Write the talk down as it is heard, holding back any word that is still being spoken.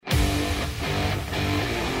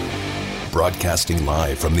Broadcasting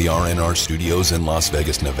live from the RNR studios in Las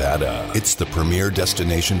Vegas, Nevada. It's the premier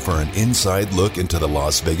destination for an inside look into the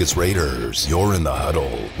Las Vegas Raiders. You're in the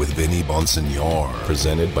huddle with Vinny Bonsignor,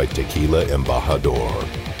 presented by Tequila Embajador.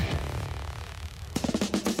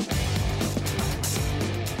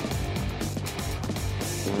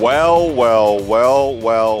 Well.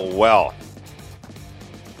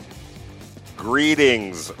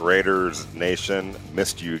 Greetings, Raiders Nation.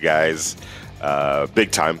 Missed you guys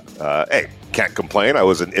big time. Hey, can't complain. I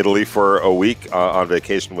was in Italy for a week on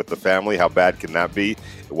vacation with the family. How bad can that be?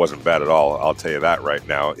 It wasn't bad at all. I'll tell you that right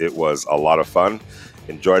now. It was a lot of fun.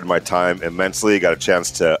 Enjoyed my time immensely. Got a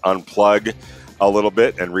chance to unplug a little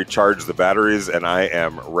bit and recharge the batteries, and I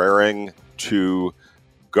am raring to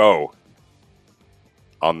go.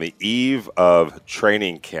 On the eve of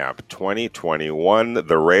training camp 2021,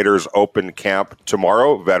 the Raiders open camp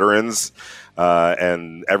tomorrow. Veterans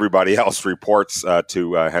and everybody else reports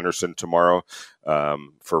to Henderson tomorrow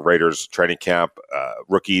for Raiders training camp.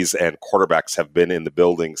 Rookies and quarterbacks have been in the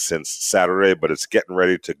building since Saturday, but it's getting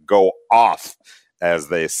ready to go off, as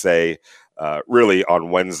they say, really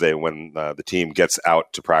on Wednesday when the team gets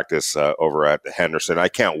out to practice over at Henderson. I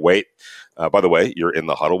can't wait. By the way, you're in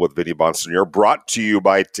the huddle with Vinny Bonsignor, brought to you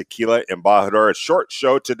by Tequila Embajador. A short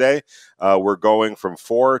show today. We're going from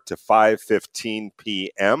 4 to 5:15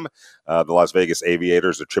 p.m. The Las Vegas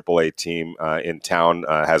Aviators, a AAA team in town,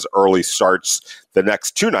 has early starts the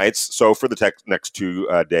next two nights. So for the next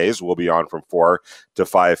 2 days, we'll be on from 4 to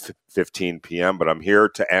 5:15 p.m. But I'm here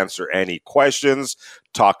to answer any questions,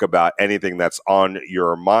 talk about anything that's on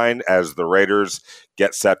your mind as the Raiders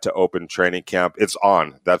get set to open training camp. It's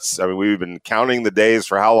on. We've been counting the days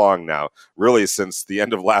for how long now? Really, since the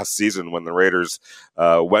end of last season when the Raiders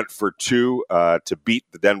went for 2 to beat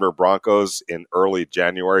the Denver Broncos in early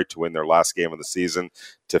January to win their last game of the season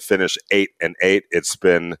to finish 8-8. It's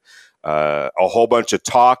been a whole bunch of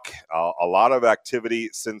talk, a lot of activity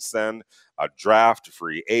since then. A draft,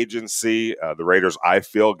 free agency. The Raiders, I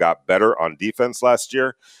feel, got better on defense last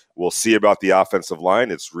year. We'll see about the offensive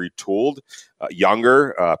line. It's retooled,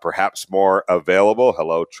 younger, perhaps more available.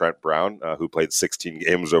 Hello, Trent Brown, who played 16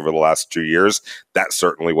 games over the last 2 years. That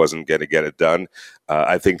certainly wasn't going to get it done.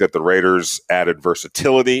 I think that the Raiders added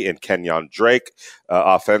versatility in Kenyon Drake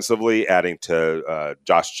offensively, adding to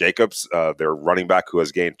Josh Jacobs, their running back, who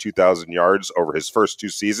has gained 2,000 yards over his first 2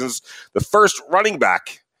 seasons. The first running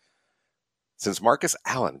back since Marcus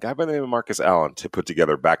Allen, guy by the name of Marcus Allen, to put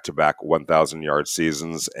together back-to-back 1,000-yard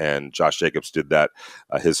seasons, and Josh Jacobs did that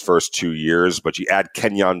his first 2 years. But you add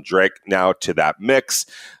Kenyon Drake now to that mix.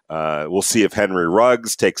 We'll see if Henry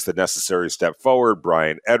Ruggs takes the necessary step forward.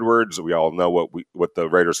 Brian Edwards, we all know what the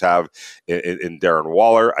Raiders have in Darren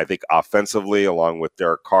Waller. I think offensively, along with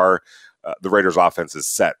Derek Carr, the Raiders' offense is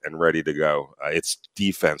set and ready to go. It's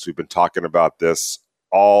defense. We've been talking about this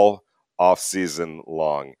all offseason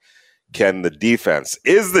long. Is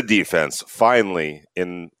the defense finally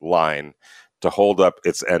in line to hold up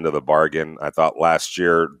its end of the bargain? I thought last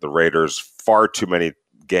year the Raiders, far too many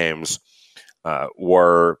games,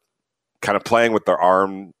 were kind of playing with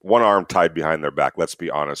one arm tied behind their back. Let's be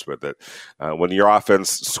honest with it. When your offense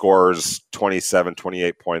scores 27,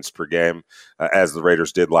 28 points per game, as the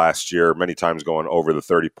Raiders did last year, many times going over the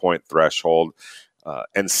 30-point threshold,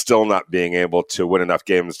 and still not being able to win enough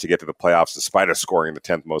games to get to the playoffs despite of scoring the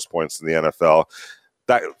 10th most points in the NFL,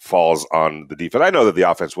 that falls on the defense. I know that the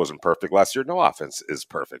offense wasn't perfect last year. No offense is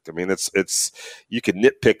perfect. I mean, it's you can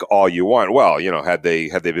nitpick all you want. Well, had they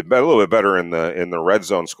been a little bit better in the red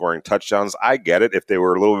zone scoring touchdowns, I get it. If they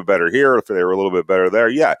were a little bit better here, if they were a little bit better there,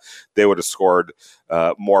 yeah, they would have scored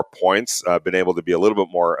more points, been able to be a little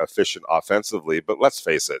bit more efficient offensively. But let's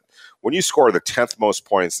face it, when you score the 10th most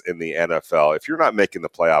points in the NFL, if you're not making the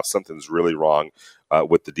playoffs, something's really wrong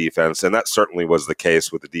with the defense. And that certainly was the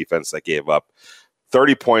case with the defense that gave up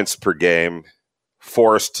 30 points per game,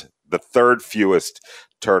 forced the third fewest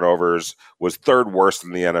turnovers, was third worst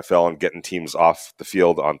in the NFL in getting teams off the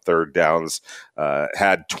field on third downs,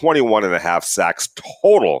 had 21 and a half sacks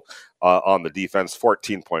total on the defense,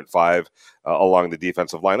 14.5 along the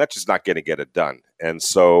defensive line. That's just not going to get it done. And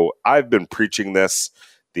so I've been preaching this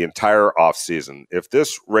the entire offseason. If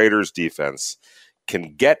this Raiders defense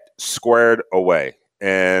can get squared away,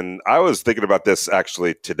 and I was thinking about this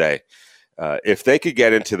actually today, if they could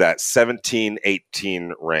get into that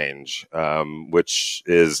 17-18 range, which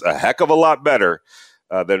is a heck of a lot better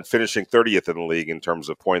than finishing 30th in the league in terms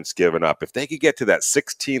of points given up, if they could get to that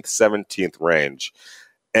 16th, 17th range,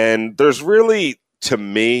 and there's really, to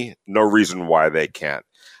me, no reason why they can't.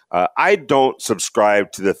 I don't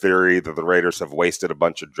subscribe to the theory that the Raiders have wasted a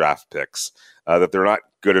bunch of draft picks. that they're not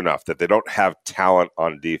good enough, that they don't have talent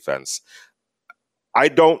on defense. I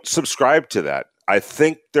don't subscribe to that. I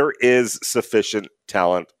think there is sufficient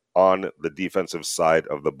talent on the defensive side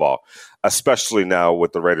of the ball, especially now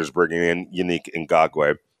with the Raiders bringing in Yannick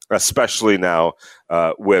Ngakoue, especially now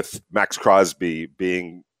with Max Crosby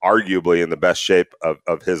being arguably in the best shape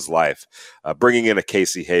of his life, bringing in a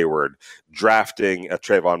Casey Hayward, drafting a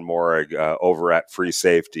Trayvon Moehrig over at free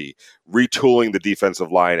safety, retooling the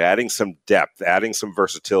defensive line, adding some depth, adding some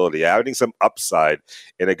versatility, adding some upside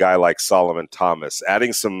in a guy like Solomon Thomas,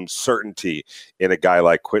 adding some certainty in a guy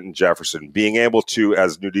like Quentin Jefferson, being able to,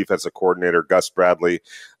 as new defensive coordinator Gus Bradley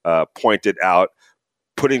pointed out,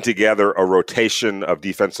 putting together a rotation of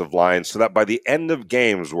defensive lines so that by the end of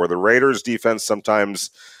games where the Raiders defense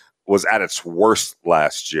sometimes was at its worst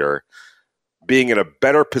last year, being in a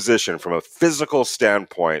better position from a physical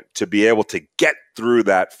standpoint to be able to get through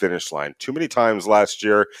that finish line. Too many times last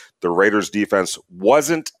year, the Raiders defense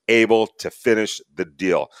wasn't able to finish the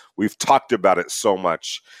deal. We've talked about it so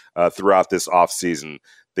much throughout this offseason.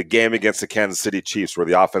 The game against the Kansas City Chiefs where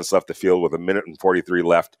the offense left the field with 1:43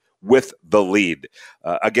 left with the lead,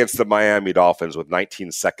 against the Miami Dolphins with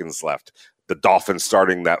 19 seconds left. The Dolphins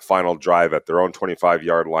starting that final drive at their own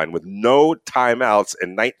 25-yard line with no timeouts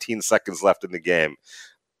and 19 seconds left in the game.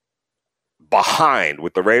 Behind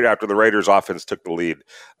with the Raiders after the Raiders offense took the lead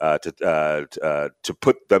to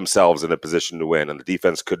put themselves in a position to win, and the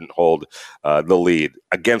defense couldn't hold the lead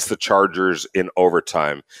against the Chargers in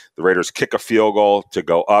overtime. The Raiders kick a field goal to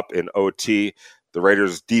go up in OT. The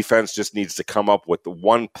Raiders defense just needs to come up with the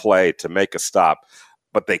one play to make a stop,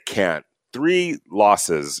 but they can't. 3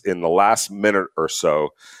 losses in the last minute or so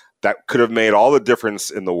that could have made all the difference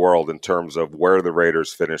in the world in terms of where the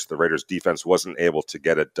Raiders finished. The Raiders defense wasn't able to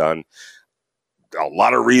get it done. A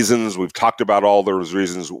lot of reasons. We've talked about all those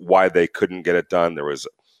reasons why they couldn't get it done.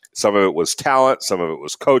 Some of it was talent. Some of it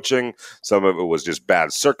was coaching. Some of it was just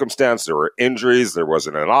bad circumstance. There were injuries. There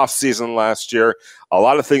wasn't an off season last year. A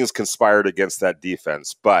lot of things conspired against that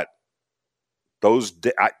defense, but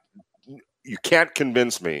you can't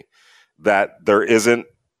convince me that there isn't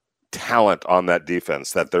talent on that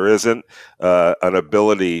defense, that there isn't an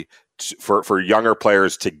ability for younger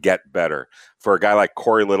players to get better, for a guy like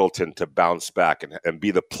Corey Littleton to bounce back and be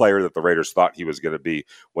the player that the Raiders thought he was going to be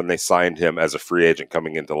when they signed him as a free agent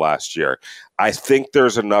coming into last year. I think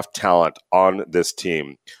there's enough talent on this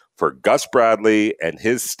team for Gus Bradley and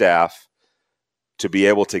his staff to be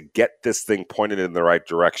able to get this thing pointed in the right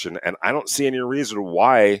direction. And I don't see any reason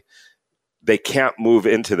why they can't move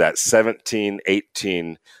into that 17,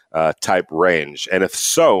 18 type range. And if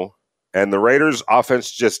so, and the Raiders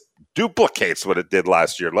offense just duplicates what it did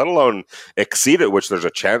last year, let alone exceed it, which there's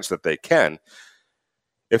a chance that they can.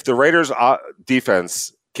 If the Raiders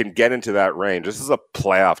defense can get into that range, this is a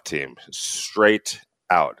playoff team, straight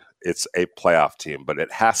out. It's a playoff team, but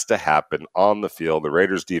it has to happen on the field. The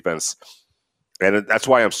Raiders defense, and that's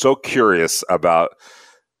why I'm so curious about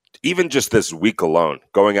even just this week alone,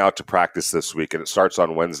 going out to practice this week, and it starts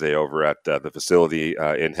on Wednesday over at the facility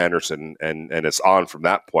in Henderson, and it's on from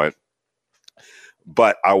that point.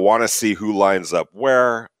 But I want to see who lines up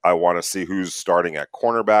where. I want to see who's starting at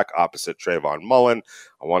cornerback opposite Trayvon Mullen.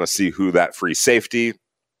 I want to see who that free safety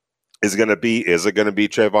is going to be. Is it going to be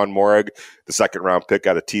Trayvon Moehrig, the second-round pick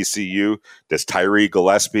out of TCU? Does Tyree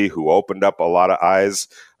Gillespie, who opened up a lot of eyes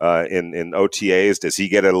in OTAs, does he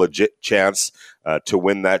get a legit chance to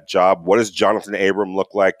win that job? What does Jonathan Abram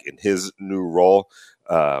look like in his new role?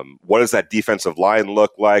 What does that defensive line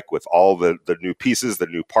look like with all the new pieces, the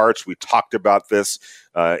new parts? We talked about this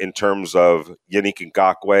in terms of Yannick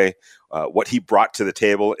Ngakoue, what he brought to the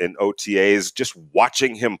table in OTAs, just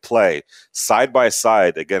watching him play side by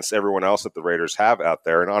side against everyone else that the Raiders have out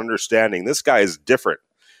there and understanding this guy is different.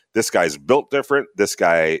 This guy's built different. This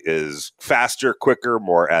guy is faster, quicker,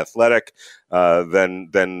 more athletic than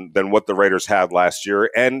what the Raiders had last year.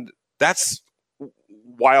 And that's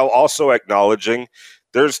while also acknowledging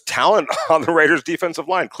there's talent on the Raiders' defensive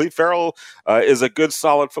line. Cleve Farrell is a good,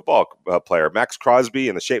 solid football player. Max Crosby,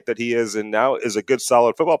 in the shape that he is in now, is a good,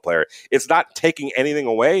 solid football player. It's not taking anything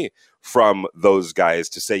away from those guys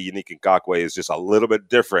to say Yannick Ngakoue is just a little bit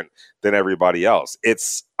different than everybody else.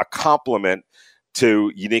 It's a compliment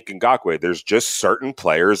to Yannick Ngakoue. There's just certain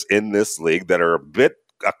players in this league that are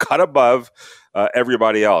a cut above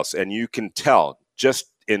everybody else, and you can tell just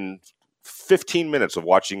in 15 minutes of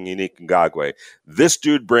watching Yannick Ngakoue, this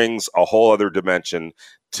dude brings a whole other dimension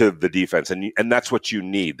to the defense, and that's what you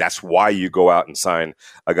need. That's why you go out and sign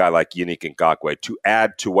a guy like Yannick Ngakoue, to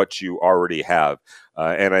add to what you already have.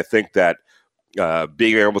 And I think that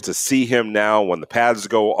being able to see him now when the pads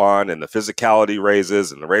go on and the physicality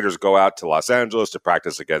raises and the Raiders go out to Los Angeles to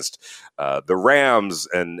practice against the Rams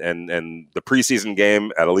and the preseason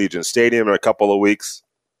game at Allegiant Stadium in a couple of weeks.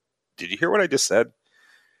 Did you hear what I just said?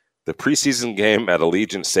 The preseason game at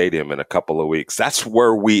Allegiant Stadium in a couple of weeks. That's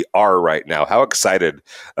where we are right now. How excited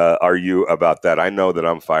are you about that? I know that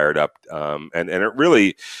I'm fired up. And it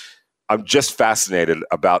really, I'm just fascinated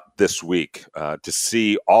about this week to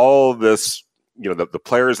see all this, the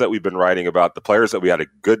players that we've been writing about, the players that we got a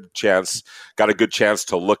good chance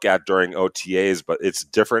to look at during OTAs, but it's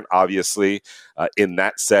different, obviously, in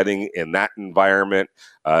that setting, in that environment,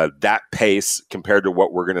 that pace compared to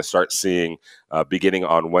what we're going to start seeing beginning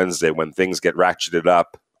on Wednesday when things get ratcheted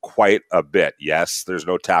up quite a bit. Yes, there's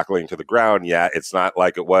no tackling to the ground. Yeah, it's not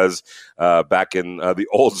like it was back in the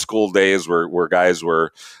old school days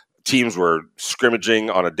where teams were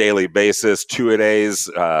scrimmaging on a daily basis, 2-a-days,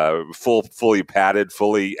 fully padded,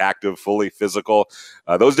 fully active, fully physical.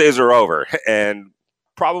 Those days are over, and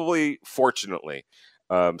probably fortunately.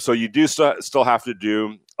 So you do still have to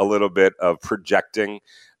do a little bit of projecting,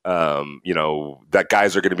 that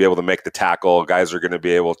guys are going to be able to make the tackle, guys are going to be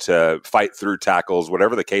able to fight through tackles,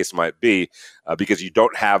 whatever the case might be, because you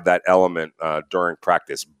don't have that element during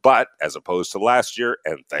practice. But as opposed to last year,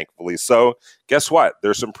 and thankfully so, guess what?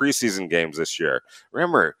 There's some preseason games this year.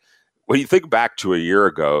 Remember, when you think back to a year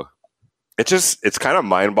ago, it's kind of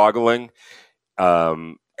mind-boggling.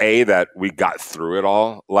 That we got through it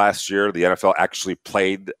all last year. The NFL actually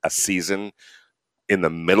played a season in the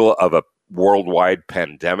middle of a worldwide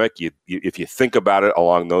pandemic. If you think about it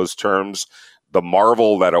along those terms, the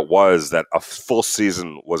marvel that it was that a full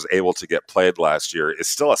season was able to get played last year is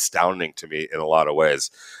still astounding to me in a lot of ways.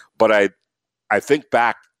 But I think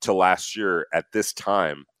back to last year at this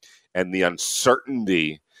time and the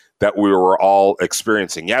uncertainty that we were all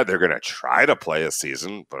experiencing. Yeah, they're going to try to play a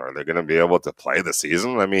season, but are they going to be able to play the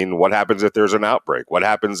season? I mean, what happens if there's an outbreak? What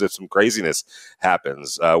happens if some craziness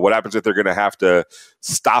happens? What happens if they're going to have to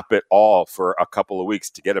stop it all for a couple of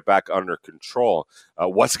weeks to get it back under control?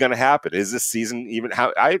 What's going to happen? Is this season even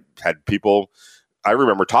how I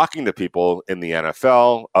remember talking to people in the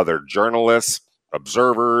NFL, other journalists,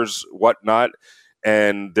 observers, whatnot,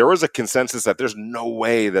 and there was a consensus that there's no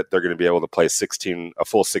way that they're going to be able to play a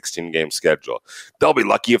full 16-game schedule. They'll be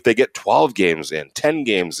lucky if they get 12 games in, 10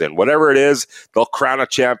 games in, whatever it is. They'll crown a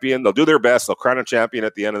champion. They'll do their best. They'll crown a champion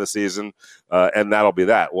at the end of the season, and that'll be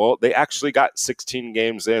that. Well, they actually got 16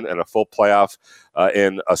 games in and a full playoff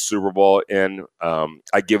in a Super Bowl. And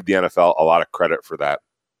I give the NFL a lot of credit for that.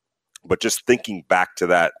 But just thinking back to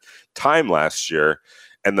that time last year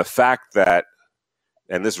and the fact that,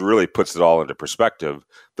 and this really puts it all into perspective,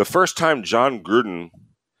 the first time John Gruden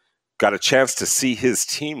got a chance to see his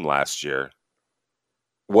team last year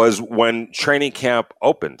was when training camp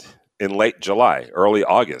opened in late July, early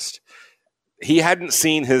August. He hadn't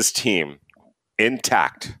seen his team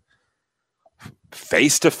intact,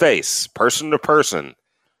 face-to-face, person-to-person,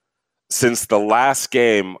 since the last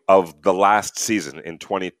game of the last season in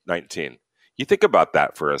 2019. You think about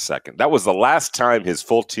that for a second. That was the last time his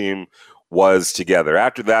full team was together.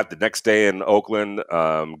 After that, the next day in Oakland,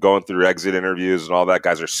 going through exit interviews and all that,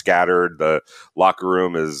 guys are scattered. The locker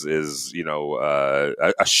room is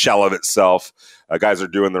a shell of itself. Guys are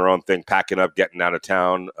doing their own thing, packing up, getting out of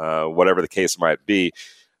town, whatever the case might be.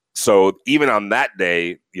 So even on that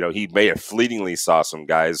day, he may have fleetingly saw some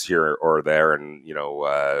guys here or there, and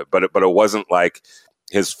but it wasn't like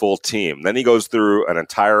his full team. Then he goes through an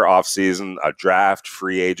entire offseason, a draft,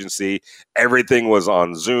 free agency. Everything was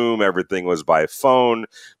on Zoom. Everything was by phone,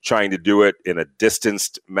 trying to do it in a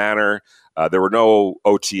distanced manner. There were no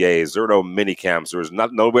OTAs. There were no mini camps.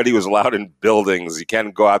 Nobody was allowed in buildings. You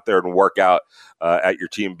can't go out there and work out at your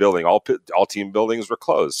team building. All team buildings were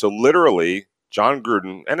closed. So literally, John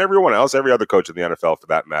Gruden and everyone else, every other coach in the NFL for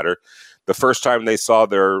that matter, the first time they saw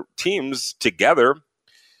their teams together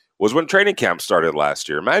was when training camp started last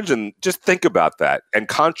year. Just think about that and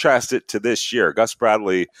contrast it to this year. Gus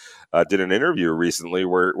Bradley did an interview recently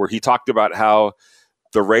where he talked about how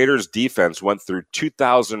the Raiders defense went through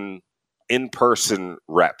 2,000 in-person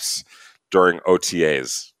reps during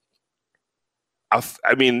OTAs.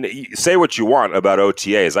 I mean, say what you want about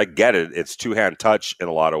OTAs. I get it. It's two-hand touch in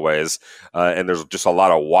a lot of ways. And there's just a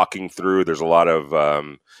lot of walking through. There's a lot of,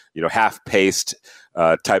 half-paced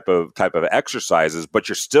type of exercises, but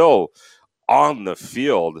you're still on the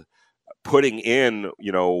field putting in,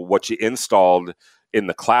 what you installed in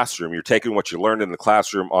the classroom. You're taking what you learned in the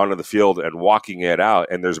classroom onto the field and walking it out,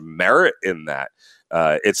 and there's merit in that.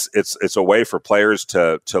 It's a way for players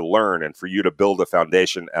to learn and for you to build a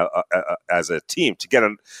foundation as a team to get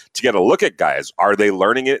a look at guys. Are they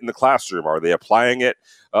learning it in the classroom? Are they applying it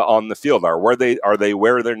on the field? Are they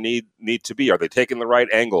where they need to be? Are they taking the right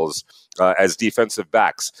angles as defensive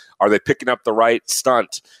backs? Are they picking up the right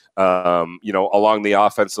stunt? Along the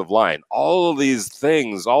offensive line? All of these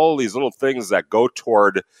things, all of these little things that go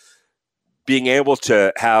toward being able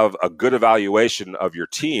to have a good evaluation of your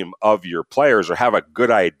team, of your players, or have a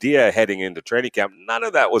good idea heading into training camp. None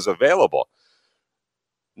of that was available.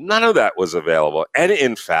 And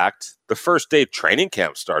in fact, the first day training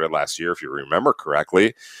camp started last year, if you remember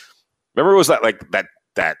correctly. Remember, it was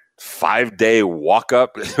that 5-day walk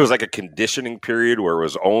up. It was like a conditioning period where it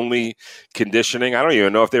was only conditioning. I don't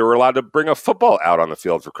even know if they were allowed to bring a football out on the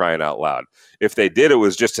field, for crying out loud. If they did, it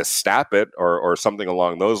was just to snap it or something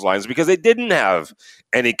along those lines, because they didn't have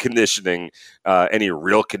any conditioning, any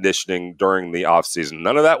real conditioning during the offseason.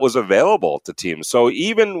 None of that was available to teams. So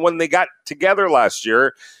even when they got together last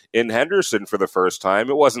year in Henderson for the first time,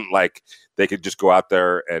 it wasn't like they could just go out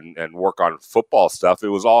there and work on football stuff. It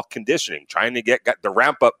was all conditioning, trying to get the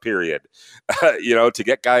ramp-up period, to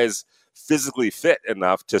get guys physically fit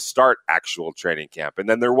enough to start actual training camp. And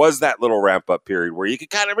then there was that little ramp-up period where you could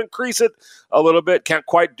kind of increase it a little bit. Can't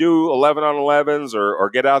quite do 11-on-11s or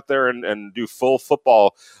get out there and do full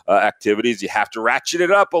football activities. You have to ratchet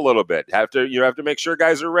it up a little bit. You have to make sure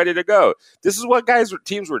guys are ready to go. This is what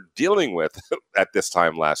teams were dealing with at this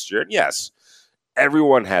time last year. And yes,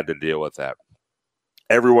 everyone had to deal with that.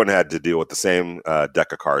 Everyone had to deal with the same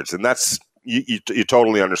deck of cards. And that's, you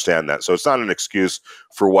totally understand that. So it's not an excuse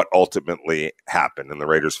for what ultimately happened. And the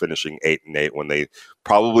Raiders finishing 8-8 when they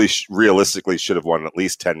probably realistically should have won at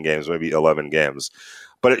least 10 games, maybe 11 games.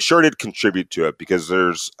 But it sure did contribute to it, because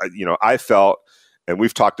there's, I felt, and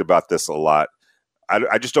we've talked about this a lot,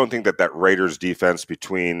 I just don't think that Raiders defense,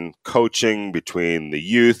 between coaching, between the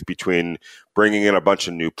youth, between bringing in a bunch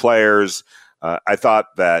of new players, I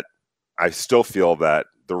still feel that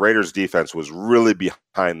the Raiders defense was really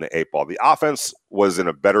behind the eight ball. The offense was in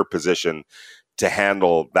a better position to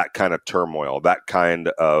handle that kind of turmoil, that kind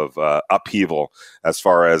of upheaval as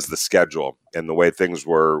far as the schedule and the way things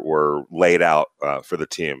were laid out for the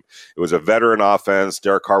team. It was a veteran offense.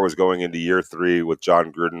 Derek Carr was going into year 3 with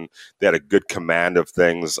John Gruden. They had a good command of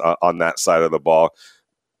things on that side of the ball.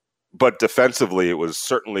 But defensively, it was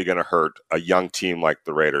certainly going to hurt a young team like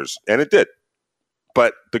the Raiders, and it did.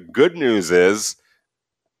 But the good news is,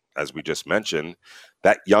 as we just mentioned,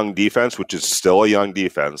 that young defense, which is still a young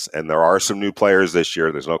defense, and there are some new players this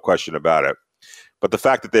year, there's no question about it. But the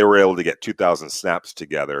fact that they were able to get 2,000 snaps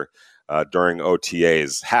together during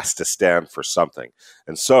OTAs has to stand for something.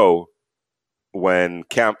 And so when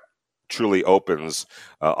camp truly opens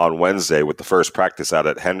on Wednesday with the first practice out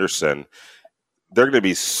at Henderson, they're going to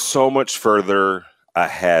be so much further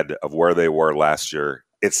ahead of where they were last year.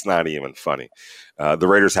 It's not even funny. The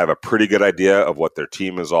Raiders have a pretty good idea of what their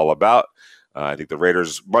team is all about. I think the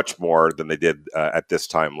Raiders, much more than they did at this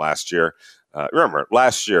time last year. Remember,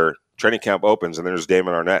 last year, training camp opens, and there's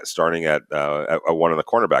Damon Arnett starting at one of the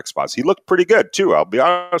cornerback spots. He looked pretty good, too, I'll be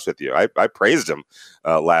honest with you. I praised him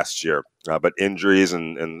last year. But injuries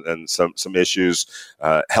and some issues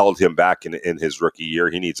held him back in his rookie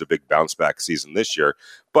year. He needs a big bounce-back season this year.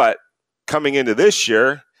 But coming into this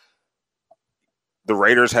year, the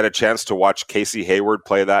Raiders had a chance to watch Casey Hayward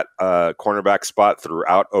play that cornerback spot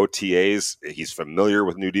throughout OTAs. He's familiar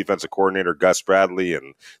with new defensive coordinator Gus Bradley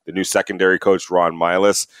and the new secondary coach Ron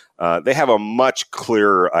Miles. They have a much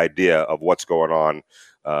clearer idea of what's going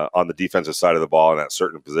on the defensive side of the ball and at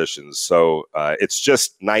certain positions. So it's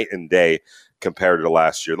just night and day compared to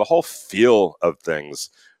last year. The whole feel of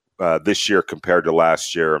things this year compared to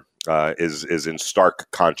last year is in stark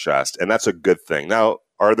contrast, and that's a good thing. Now,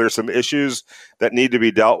 are there some issues that need to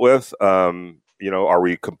be dealt with? Are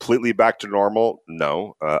we completely back to normal?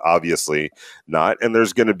 No, obviously not. And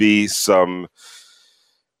there's going to be an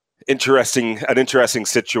interesting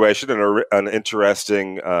situation and an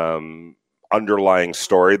interesting underlying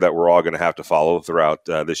story that we're all going to have to follow throughout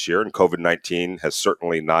this year. And COVID-19 has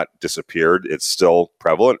certainly not disappeared. It's still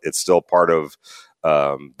prevalent. It's still part of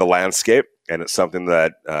the landscape. And it's something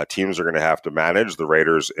that teams are going to have to manage, the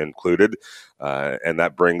Raiders included. And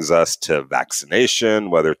that brings us to vaccination,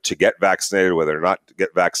 whether to get vaccinated, whether or not to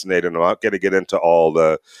get vaccinated. And I'm not going to get into all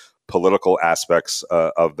the political aspects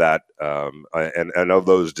of that and of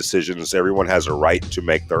those decisions. Everyone has a right to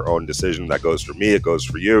make their own decision. That goes for me. It goes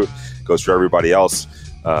for you. It goes for everybody else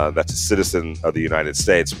that's a citizen of the United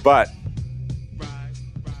States. But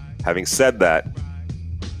having said that,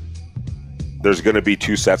 there's going to be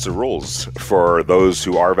two sets of rules for those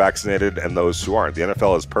who are vaccinated and those who aren't. The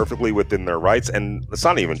NFL is perfectly within their rights, and it's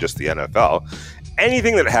not even just the NFL.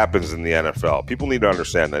 Anything that happens in the NFL, people need to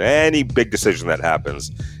understand that any big decision that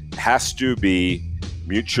happens has to be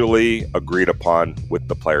mutually agreed upon with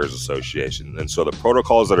the Players Association. And so the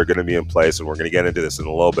protocols that are going to be in place, and we're going to get into this in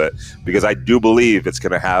a little bit, because I do believe it's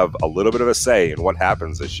going to have a little bit of a say in what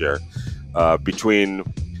happens this year between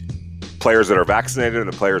players that are vaccinated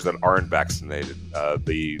and the players that aren't vaccinated.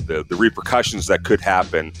 The repercussions that could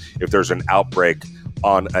happen if there's an outbreak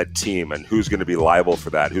on a team, and who's going to be liable for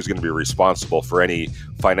that, who's going to be responsible for any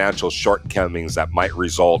financial shortcomings that might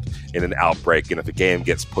result in an outbreak, and if a game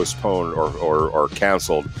gets postponed or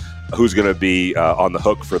canceled, who's going to be on the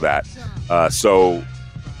hook for that. So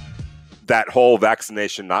that whole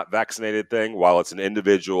vaccination, not vaccinated thing, while it's an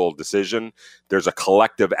individual decision, there's a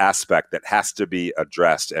collective aspect that has to be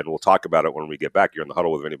addressed, and we'll talk about it when we get back. You're in the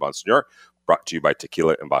Huddle with Vinny Bonsignor, brought to you by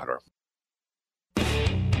Tequila Embajador.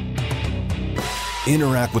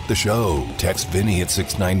 Interact with the show. Text Vinny at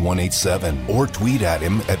 69187 or tweet at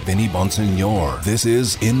him at Vinny Bonsignor. This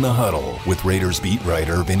is In the Huddle with Raiders beat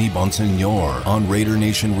writer Vinny Bonsignor on Raider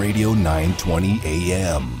Nation Radio 920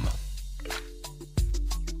 AM.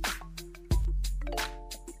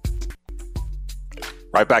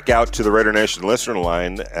 Right back out to the Raider Nation listener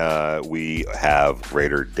line. We have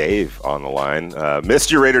Raider Dave on the line.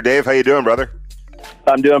 Missed you, Raider Dave. How you doing, brother?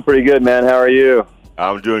 I'm doing pretty good, man. How are you?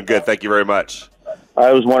 I'm doing good. Thank you very much.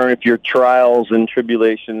 I was wondering if your trials and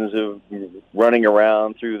tribulations of running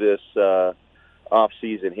around through this off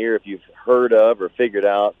season here, if you've heard of or figured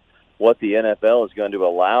out what the NFL is going to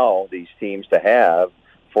allow these teams to have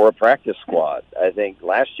for a practice squad. I think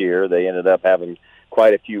last year they ended up having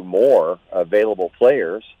quite a few more available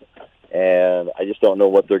players, and I just don't know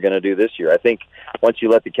what they're going to do this year. I think once you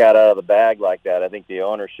let the cat out of the bag like that, I think the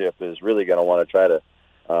ownership is really going to want to try to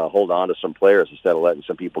hold on to some players instead of letting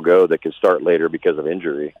some people go that could start later because of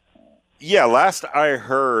injury. Yeah, last I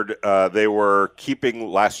heard, they were keeping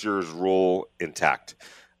last year's rule intact.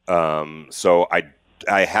 So I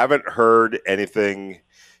haven't heard anything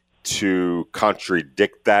to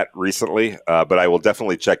contradict that recently, but I will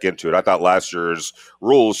definitely check into it. I thought last year's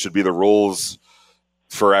rules should be the rules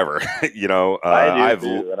forever. I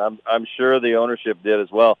do too, and I'm sure the ownership did as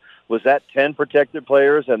well. Was that 10 protected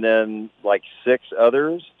players and then like 6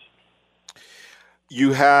 others?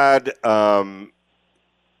 You had,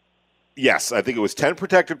 yes, I think it was 10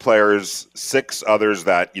 protected players, 6 others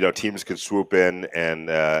that teams could swoop in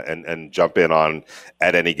and jump in on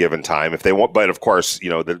at any given time if they want. But of course,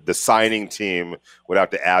 the signing team would have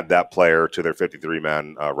to add that player to their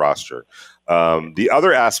 53-man roster. The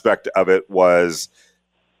other aspect of it was,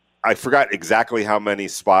 I forgot exactly how many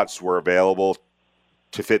spots were available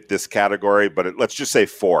to fit this category, but let's just say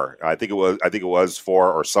 4. I think it was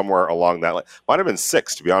 4 or somewhere along that line. Might have been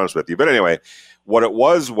 6, to be honest with you. But anyway, what it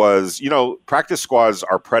was, practice squads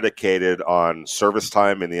are predicated on service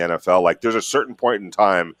time in the NFL. Like, there's a certain point in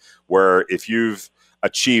time where if you've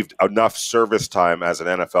achieved enough service time as an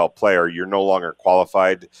NFL player, you're no longer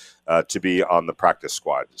qualified to be on the practice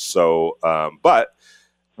squad. So, but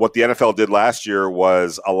what the NFL did last year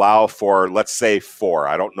was allow for, let's say, 4.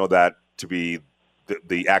 I don't know that to be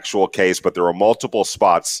the actual case, but there were multiple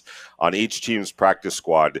spots on each team's practice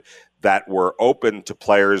squad that were open to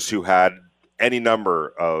players who had any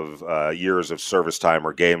number of years of service time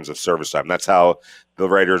or games of service time. That's how the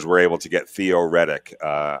Raiders were able to get Theo Riddick.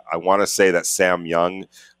 I want to say that Sam Young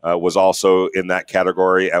was also in that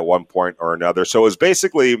category at one point or another. So it was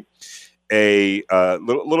basically a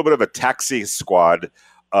little bit of a taxi squad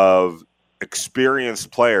of experienced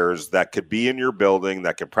players that could be in your building,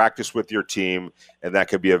 that could practice with your team, and that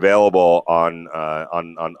could be available on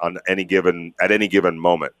any given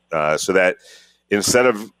moment. So that instead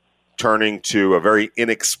of turning to a very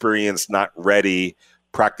inexperienced, not ready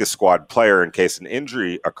practice squad player in case an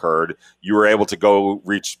injury occurred, you were able to go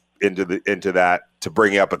reach into that to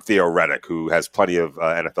bring up a Theo Riddick who has plenty of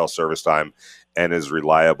NFL service time and is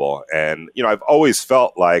reliable. And I've always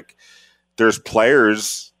felt like there's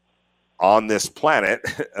players on this planet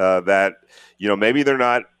that maybe they're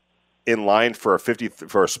not in line for a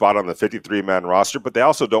spot on the 53-man roster, but they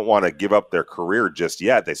also don't want to give up their career just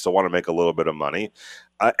yet. They still want to make a little bit of money.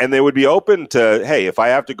 And they would be open to, hey, if I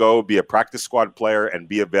have to go be a practice squad player and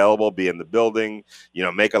be available, be in the building,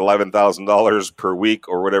 make $11,000 per week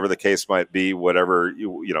or whatever the case might be, whatever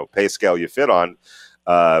pay scale you fit on,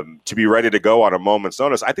 to be ready to go on a moment's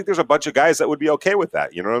notice. I think there's a bunch of guys that would be okay with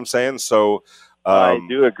that. You know what I'm saying? So I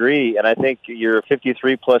do agree, and I think your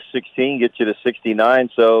 53 plus 16 gets you to 69,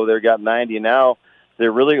 so they've got 90 now.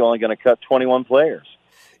 They're really only going to cut 21 players.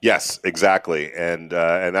 Yes, exactly, and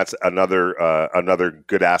that's another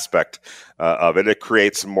good aspect of it. It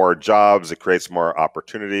creates more jobs, it creates more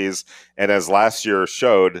opportunities, and as last year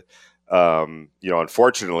showed,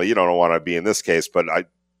 unfortunately, you don't want to be in this case, but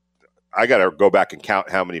I got to go back and count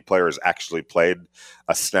how many players actually played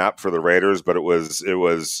a snap for the Raiders, but it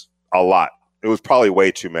was a lot. It was probably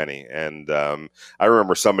way too many, and I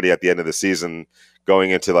remember somebody at the end of the season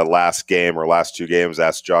going into the last game or last two games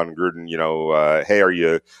asked John Gruden, hey, are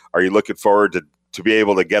you looking forward to be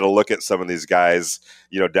able to get a look at some of these guys,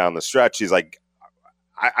 down the stretch? He's like,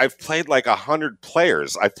 I've played like 100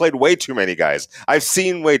 players. I've played way too many guys. I've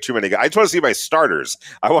seen way too many guys. I just want to see my starters.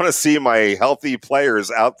 I want to see my healthy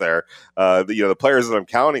players out there. The players that I'm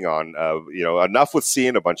counting on. Enough with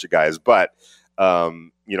seeing a bunch of guys, but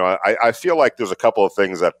I feel like there's a couple of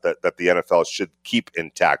things that the NFL should keep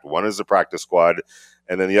intact. One is the practice squad,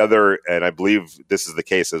 and then the other, and I believe this is the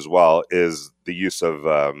case as well, is the use of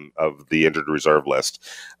the injured reserve list.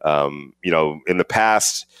 In the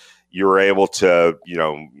past, you were able to,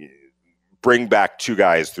 bring back two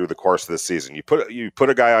guys through the course of the season. You put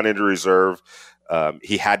a guy on injured reserve.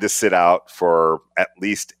 He had to sit out for at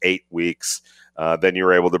least 8 weeks. Then you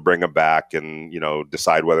were able to bring him back and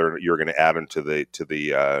decide whether you were going to add him to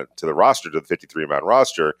the roster, to the 53-man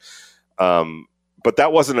roster. But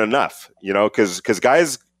that wasn't enough, because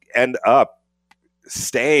guys end up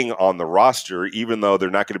staying on the roster even though they're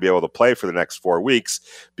not going to be able to play for the next 4 weeks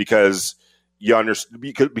because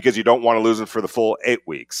because you don't want to lose them for the full 8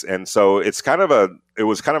 weeks. And so it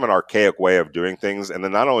was kind of an archaic way of doing things. And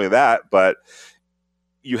then not only that, but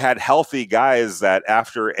you had healthy guys that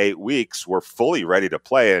after 8 weeks were fully ready to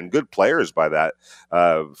play, and good players by that,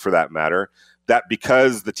 for that matter, that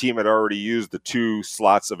because the team had already used the 2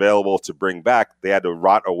 slots available to bring back, they had to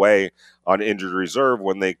rot away on injured reserve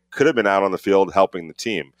when they could have been out on the field helping the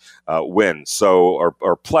team win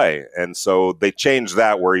or play. And so they changed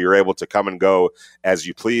that where you're able to come and go as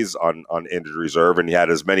you please on injured reserve, and you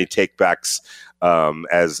had as many takebacks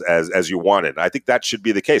as you wanted. I think that should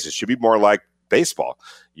be the case. It should be more like baseball,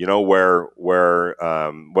 where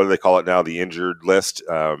what do they call it now? The injured list.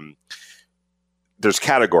 There's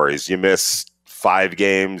categories. You miss 5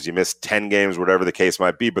 games, you miss 10 games, whatever the case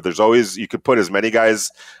might be. But there's always, you could put as many guys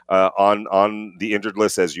on the injured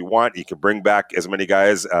list as you want. You can bring back as many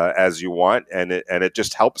guys as you want, and it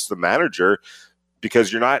just helps the manager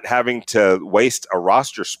because you're not having to waste a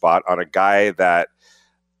roster spot on a guy that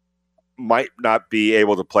might not be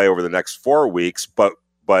able to play over the next 4 weeks, but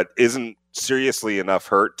isn't seriously enough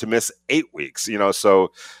hurt to miss 8 weeks,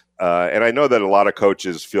 so and I know that a lot of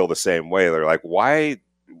coaches feel the same way. They're like, why,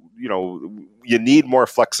 you need more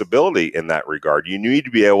flexibility in that regard. You need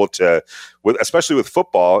to be able to, especially with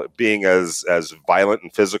football being as violent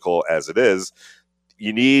and physical as it is,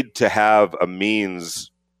 you need to have a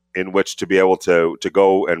means in which to be able to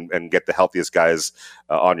go and get the healthiest guys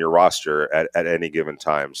on your roster at any given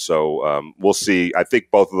time. So we'll see. I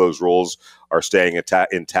think both of those rules are staying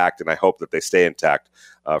intact, and I hope that they stay intact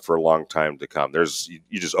for a long time to come.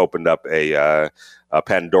 You just opened up a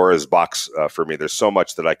Pandora's box for me. There's so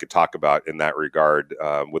much that I could talk about in that regard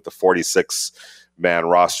with the 46-man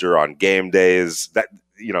roster on game days. That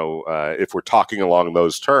if we're talking along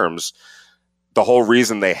those terms, the whole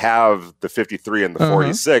reason they have the 53 and the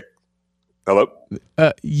 46. Hello?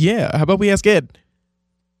 Yeah. How about we ask Ed?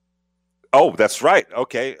 Oh, that's right.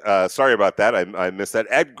 Okay. Sorry about that. I missed that.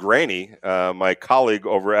 Ed Graney, my colleague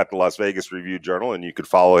over at the Las Vegas Review-Journal, and you could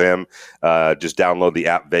follow him. Just download the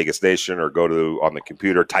app Vegas Nation or go on the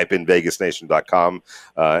computer, type in vegasnation.com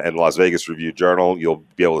and Las Vegas Review-Journal. You'll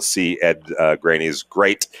be able to see Ed Graney's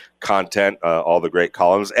great content, all the great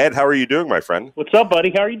columns. Ed, how are you doing, my friend? What's up,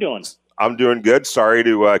 buddy? How are you doing? I'm doing good. Sorry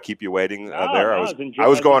to keep you waiting there. I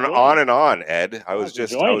was going on and on, Ed. I was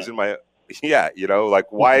in my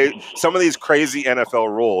why some of these crazy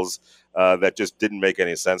NFL rules that just didn't make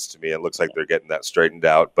any sense to me. It looks like they're getting that straightened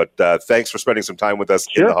out. But thanks for spending some time with us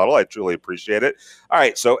in the huddle. I truly appreciate it. All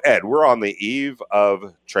right, so Ed, we're on the eve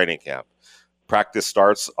of training camp. Practice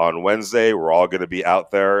starts on Wednesday. We're all going to be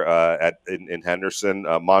out there in Henderson.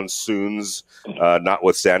 Monsoons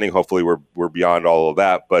notwithstanding. Hopefully, we're beyond all of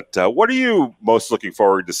that. But what are you most looking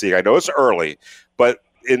forward to seeing? I know it's early, but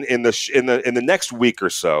in the next week or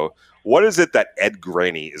so, what is it that Ed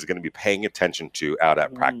Graney is going to be paying attention to out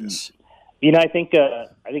at practice? I think a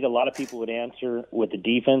lot of people would answer with the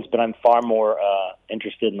defense, but I'm far more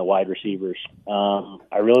interested in the wide receivers.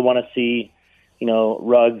 I really want to see.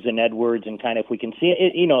 Ruggs and Edwards, and kind of if we can see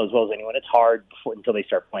it, as well as anyone, it's hard until they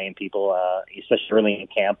start playing people, especially early in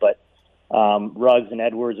camp. But Ruggs and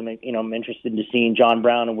Edwards. I'm interested in seeing John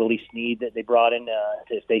Brown and Willie Snead that they brought in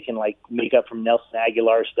if they can make up from Nelson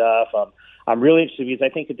Aguilar stuff. I'm really interested because I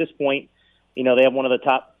think at this point, they have one of the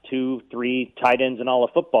top 2-3 tight ends in all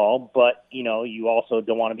of football, but you also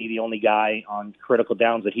don't want to be the only guy on critical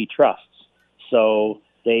downs that he trusts. So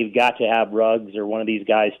they've got to have Ruggs or one of these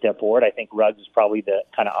guys step forward. I think Ruggs is probably the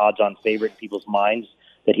kind of odds-on favorite in people's minds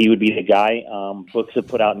that he would be the guy. Books have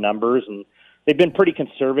put out numbers, and they've been pretty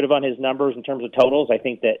conservative on his numbers in terms of totals. I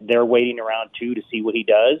think that they're waiting around 2 to see what he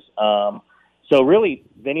does. So really,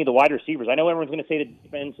 any of the wide receivers, I know everyone's going to say the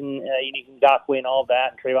defense and Ngakoue and all of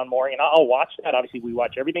that, and Trayvon Moore, and I'll watch that. Obviously, we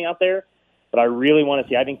watch everything out there, but I really want to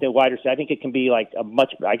see. I think the wide receiver, I think it can be I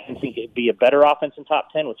can think it'd be a better offense in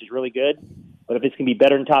top 10, which is really good. But if it's going to be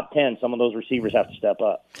better in top 10, some of those receivers have to step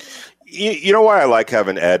up. You know why I like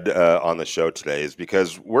having Ed on the show today is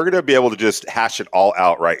because we're going to be able to just hash it all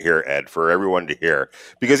out right here, Ed, for everyone to hear.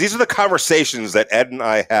 Because these are the conversations that Ed and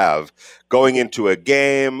I have going into a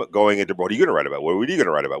game, going into what are you going to write about? What are you going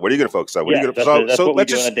to write about? What are you going to focus on? That's what we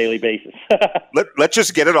do on a daily basis. let's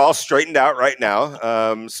just get it all straightened out right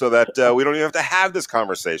now, so that we don't even have to have this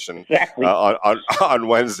conversation on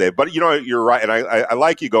Wednesday. But you're right, and I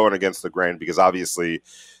like you going against the grain because obviously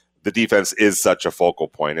the defense is such a focal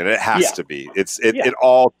point, and it has to be. It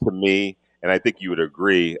all, to me, and I think you would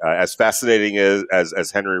agree, as fascinating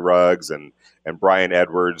as Henry Ruggs and Bryan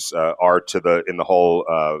Edwards are in the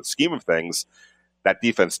whole scheme of things, that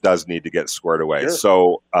defense does need to get squared away. Sure.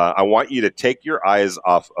 So I want you to take your eyes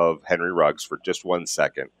off of Henry Ruggs for just 1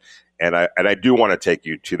 second, and I do want to take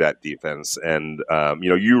you to that defense. And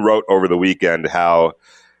you wrote over the weekend how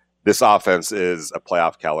this offense is a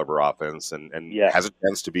playoff caliber offense and has a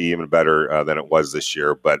chance to be even better than it was this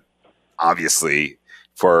year. But obviously,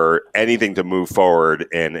 for anything to move forward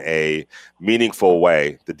in a meaningful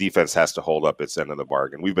way, the defense has to hold up its end of the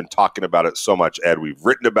bargain. We've been talking about it so much, Ed. We've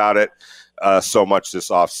written about it so much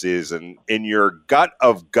this offseason. In your gut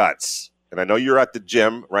of guts, and I know you're at the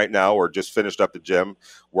gym right now or just finished up the gym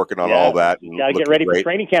working on all that. Got to get ready for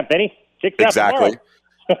training camp, Benny. Exactly.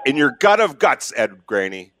 In your gut of guts, Ed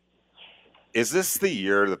Graney, is this the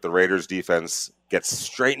year that the Raiders defense gets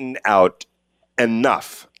straightened out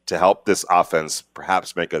enough to help this offense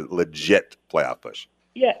perhaps make a legit playoff push?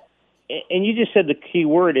 Yeah, and you just said the key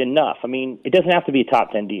word, enough. I mean, it doesn't have to be a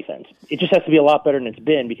top 10 defense. It just has to be a lot better than it's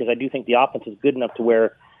been because I do think the offense is good enough to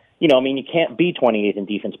where, you can't be 28th in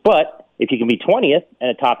defense. But if you can be 20th and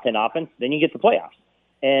a top 10 offense, then you get the playoffs.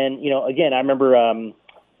 And, again, I remember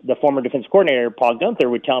the former defense coordinator, Paul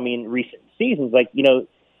Guenther, would tell me in recent seasons,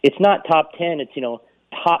 it's not top 10, it's,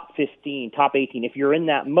 top 15, top 18. If you're in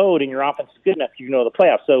that mode and your offense is good enough, you know the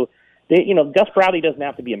playoffs. So, Gus Bradley doesn't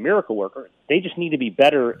have to be a miracle worker. They just need to be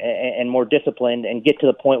better and more disciplined and get to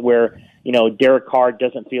the point where, Derek Carr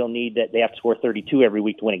doesn't feel need that they have to score 32 every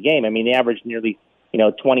week to win a game. I mean, they averaged nearly,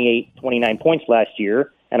 28, 29 points last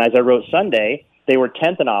year. And as I wrote Sunday, they were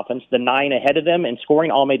 10th in offense. The 9 ahead of them and scoring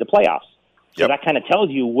all made the playoffs. So that kind of tells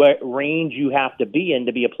you what range you have to be in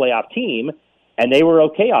to be a playoff team. And they were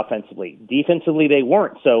okay offensively. Defensively, they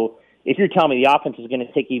weren't. So if you're telling me the offense is going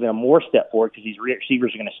to take even a more step forward because these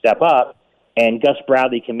receivers are going to step up and Gus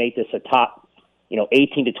Bradley can make this a top,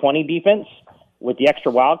 18 to 20 defense with the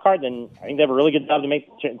extra wild card, then I think they have a really good job to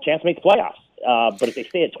chance to make the playoffs. But if they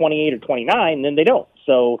stay at 28 or 29, then they don't.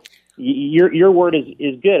 So your word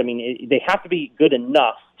is good. I mean, they have to be good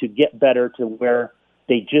enough to get better to where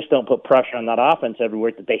they just don't put pressure on that offense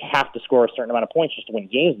everywhere, that they have to score a certain amount of points just to win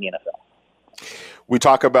games in the NFL. We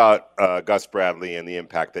talk about Gus Bradley and the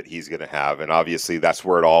impact that he's going to have, and obviously that's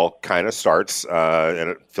where it all kind of starts, and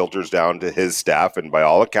it filters down to his staff. And by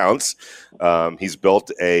all accounts, he's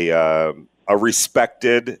built a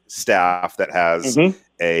respected staff that has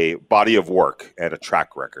a body of work and a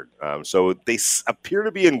track record. So they appear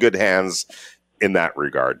to be in good hands in that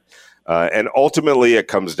regard. And ultimately, it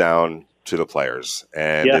comes down to the players,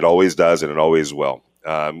 and it always does, and it always will.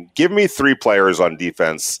 Give me 3 players on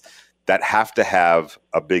defense that have to have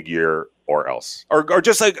a big year or else, or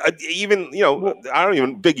just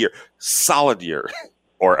big year, solid year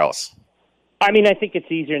or else. I mean, I think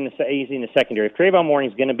it's easy in the secondary. If Trayvon Moore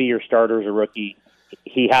is going to be your starter as a rookie,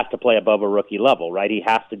 he has to play above a rookie level, right? He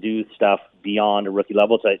has to do stuff beyond a rookie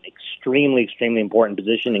level. It's an extremely, extremely important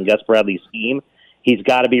position in Gus Bradley's scheme. He's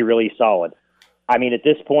got to be really solid. I mean, at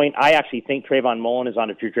this point, I actually think Trayvon Mullen is on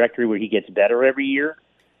a trajectory where he gets better every year.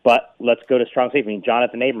 But let's go to strong safety. I mean,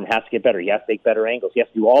 Jonathan Abram has to get better. He has to take better angles. He has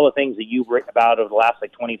to do all the things that you've written about over the last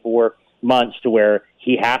 24 months to where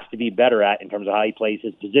he has to be better at in terms of how he plays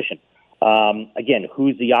his position. Again,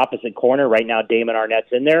 who's the opposite corner? Right now, Damon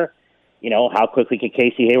Arnett's in there. how quickly can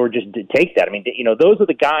Casey Hayward just take that? I mean, those are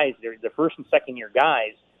the guys, they're the first and second year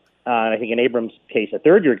guys. I think in Abrams' case, a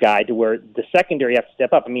third year guy, to where the secondary have to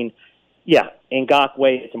step up. I mean, yeah,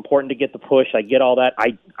 Ngakoue, it's important to get the push. I get all that.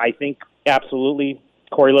 I think absolutely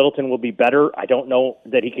Corey Littleton will be better. I don't know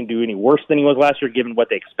that he can do any worse than he was last year, given what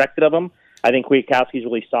they expected of him. I think Kwiatkowski's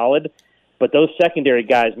really solid. But those secondary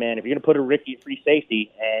guys, man, if you're going to put a Ricky at free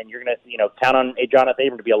safety and you're going to, count on Jonathan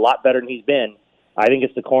Abram to be a lot better than he's been, I think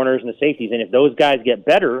it's the corners and the safeties. And if those guys get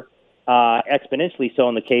better, exponentially so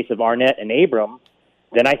in the case of Arnett and Abram,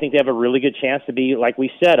 then I think they have a really good chance to be, like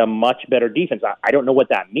we said, a much better defense. I don't know what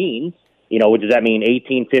that means. Does that mean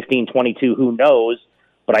 18, 15, 22? Who knows?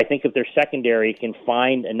 But I think if their secondary can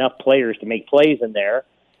find enough players to make plays in there,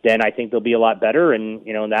 then I think they'll be a lot better. And,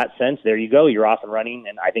 in that sense, there you go. You're off and running.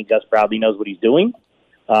 And I think Gus Bradley knows what he's doing.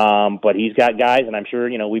 But he's got guys, and I'm sure,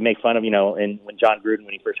 we make fun of, and when John Gruden,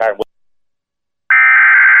 when he first hired him.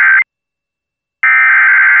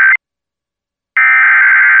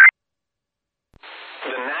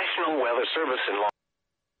 The National Weather Service in Los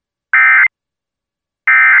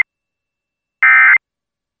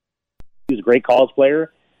He was a great college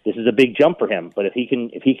player. This is a big jump for him. But if he can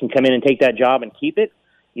come in and take that job and keep it,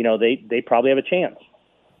 they probably have a chance.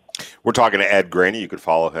 We're talking to Ed Graney. You could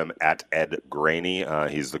follow him at Ed Graney.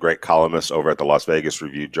 He's the great columnist over at the Las Vegas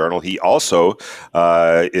Review-Journal. He also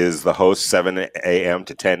is the host 7 a.m.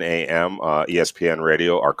 to 10 a.m. ESPN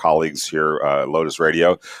Radio, our colleagues here, Lotus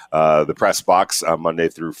Radio, the Press Box, Monday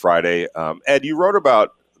through Friday. Ed, you wrote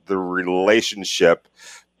about the relationship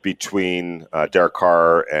between Derek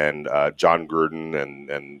Carr and John Gruden,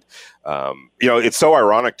 and it's so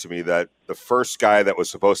ironic to me that the first guy that was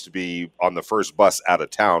supposed to be on the first bus out of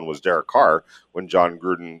town was Derek Carr when John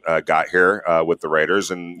Gruden got here with the Raiders,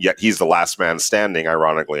 and yet he's the last man standing,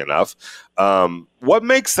 ironically enough. What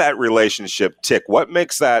makes that relationship tick? What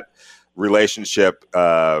makes that relationship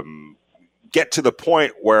get to the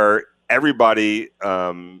point where everybody,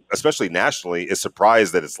 especially nationally, is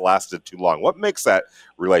surprised that it's lasted too long? What makes that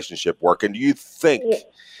relationship work? And do you think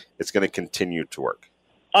it's going to continue to work?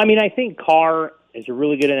 I mean, I think Carr is a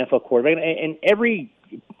really good NFL quarterback, and every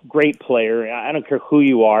great player, I don't care who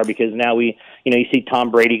you are, because now you see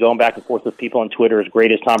Tom Brady going back and forth with people on Twitter, as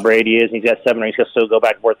great as Tom Brady is, and he's got 7 rings, he'll still go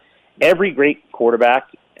back and forth. Every great quarterback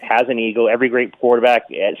has an ego. Every great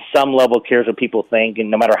quarterback at some level cares what people think,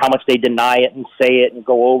 and no matter how much they deny it and say it and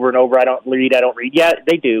go over and over, I don't read. Yeah,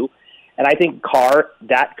 they do. And I think Carr,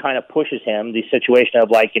 that kind of pushes him, the situation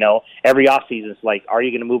of every offseason, it's like, are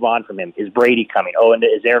you going to move on from him? Is Brady coming? Oh, and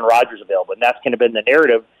is Aaron Rodgers available? And that's kind of been the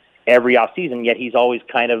narrative every offseason, yet he's always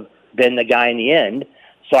kind of been the guy in the end.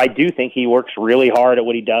 So I do think he works really hard at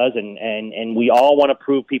what he does, and we all want to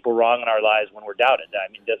prove people wrong in our lives when we're doubted.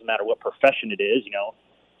 I mean, it doesn't matter what profession it is,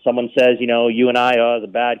 Someone says, you and I, the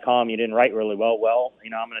bad column, you didn't write really well. Well,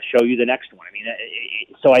 I'm going to show you the next one. I mean,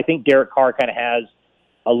 so I think Derek Carr kind of has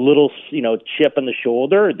a little, chip on the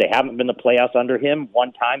shoulder. They haven't been the playoffs under him.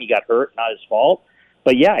 One time he got hurt, not his fault.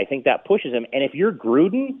 But, yeah, I think that pushes him. And if you're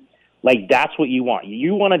Gruden, that's what you want.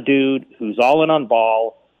 You want a dude who's all in on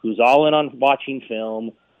ball, who's all in on watching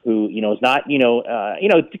film, who, is not,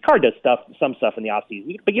 Carr does some stuff in the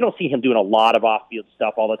offseason, but you don't see him doing a lot of off-field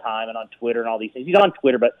stuff all the time and on Twitter and all these things. He's on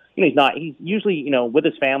Twitter, but, he's not. He's usually, with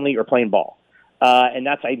his family or playing ball. And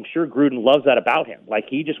I'm sure Gruden loves that about him.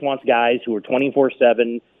 He just wants guys who are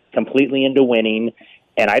 24/7, completely into winning.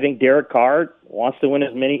 And I think Derek Carr wants to win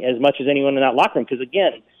as much as anyone in that locker room. Because,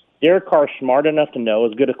 again, Derek Carr's smart enough to know,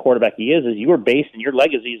 as good a quarterback he is your base and your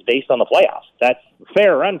legacy is based on the playoffs. That's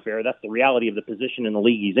fair or unfair. That's the reality of the position in the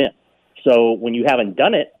league he's in. So when you haven't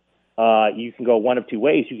done it, you can go one of two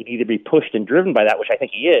ways. You can either be pushed and driven by that, which I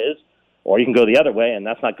think he is, or you can go the other way, and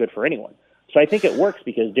that's not good for anyone. So I think it works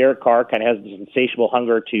because Derek Carr kind of has this insatiable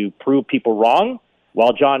hunger to prove people wrong,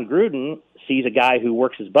 while John Gruden sees a guy who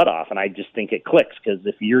works his butt off. And I just think it clicks, because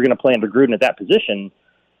if you're going to play under Gruden at that position,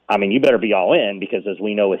 I mean, you better be all in, because as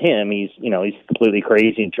we know with him, he's completely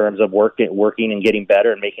crazy in terms of working and getting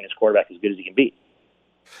better and making his quarterback as good as he can be.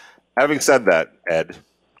 Having said that, Ed,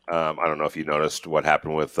 I don't know if you noticed what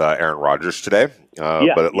happened with Aaron Rodgers today,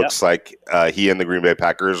 but it looks like he and the Green Bay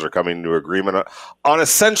Packers are coming to agreement on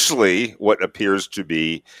essentially what appears to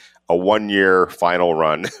be a 1-year final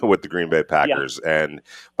run with the Green Bay Packers. Yeah. And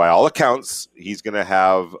by all accounts, he's going to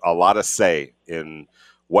have a lot of say in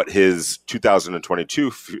what his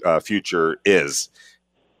 2022 future is.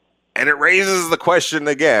 And it raises the question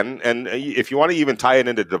again, and if you want to even tie it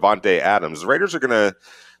into Devontae Adams, the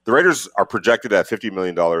Raiders are projected at $50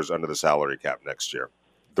 million under the salary cap next year.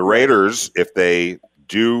 The Raiders, if they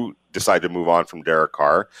do decide to move on from Derek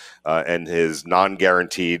Carr and his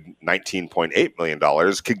non-guaranteed $19.8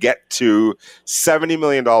 million, could get to $70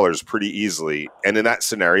 million pretty easily. And in that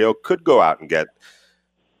scenario, could go out and get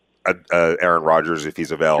Aaron Rodgers if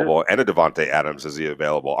he's available, and a Davante Adams is he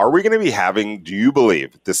available. Are we going to be having, do you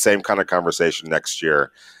believe, the same kind of conversation next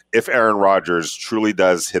year if Aaron Rodgers truly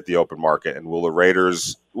does hit the open market? And will the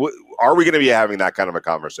Raiders, are we going to be having that kind of a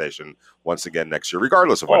conversation once again next year,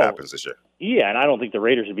 regardless of what happens this year? Yeah, and I don't think the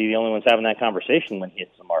Raiders would be the only ones having that conversation when he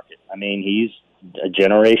hits the market. I mean, he's a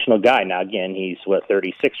generational guy. Now, again, he's,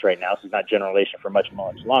 36 right now, so he's not generational for much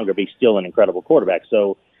longer, but he's still an incredible quarterback.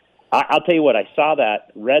 So I'll tell you what, I saw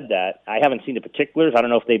that, read that. I haven't seen the particulars. I don't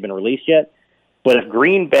know if they've been released yet. But if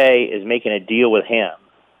Green Bay is making a deal with him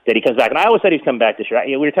that he comes back, and I always said he's coming back this year.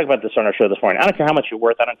 We were talking about this on our show this morning. I don't care how much you're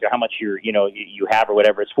worth. I don't care how much you have or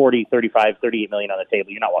whatever. It's 40, 35, 38 million on the table.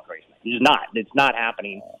 You're not walking away from it. You're just not. It's not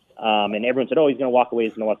happening. And everyone said, he's going to walk away.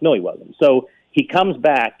 He's going to walk. No, he wasn't. So he comes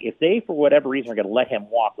back. If they, for whatever reason, are going to let him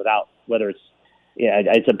walk without, whether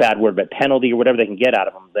it's a bad word, but penalty or whatever they can get out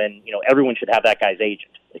of him, then everyone should have that guy's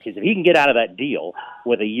agent. Because if he can get out of that deal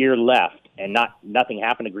with a year left and nothing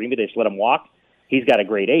happened to Green Bay, they just let him walk, he's got a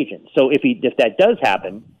great agent. So if that does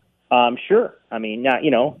happen, sure. I mean,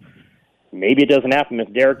 now, maybe it doesn't happen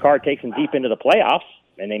if Derek Carr takes them deep into the playoffs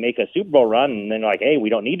and they make a Super Bowl run, and then like, hey, we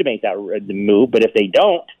don't need to make that move. But if they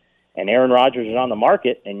don't, and Aaron Rodgers is on the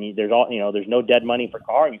market, and there's no dead money for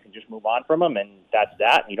Carr, and you can just move on from him, and that's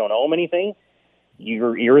that, and you don't owe him anything,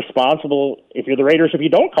 you're irresponsible if you're the Raiders if you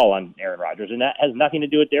don't call on Aaron Rodgers, and that has nothing to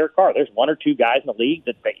do with Derek Carr. There's one or two guys in the league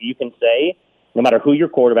that you can say, no matter who your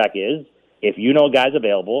quarterback is, if you know a guy's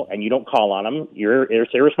available and you don't call on him,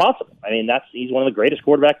 it's irresponsible. I mean, he's one of the greatest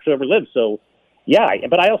quarterbacks to ever live. So, yeah,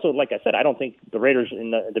 but I also, like I said, I don't think the Raiders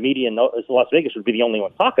in the media in Las Vegas would be the only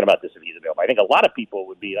ones talking about this if he's available. I think a lot of people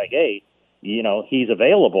would be like, hey, he's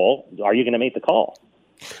available. Are you going to make the call?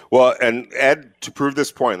 Well, and Ed, to prove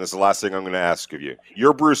this point, this is the last thing I'm going to ask of you.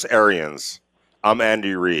 You're Bruce Arians. I'm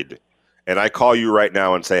Andy Reid. And I call you right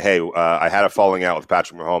now and say, hey, I had a falling out with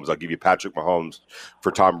Patrick Mahomes. I'll give you Patrick Mahomes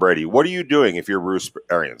for Tom Brady. What are you doing if you're Bruce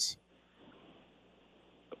Arians?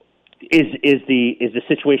 Is the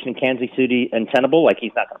situation in Kansas City untenable? Like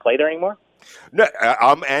he's not going to play there anymore? No,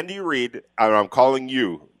 I'm Andy Reid, and I'm calling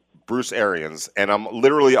you Bruce Arians, and I'm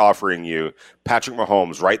literally offering you Patrick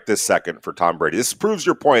Mahomes right this second for Tom Brady. This proves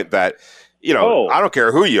your point that, I don't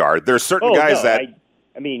care who you are. There's certain guys that.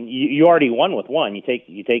 I mean, you already won with one. You take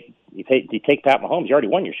Pat Mahomes. You already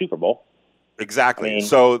won your Super Bowl. Exactly. I mean,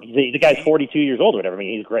 so the guy's 42 years old or whatever. I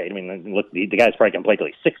mean, he's great. I mean, look, the guy's probably going to play till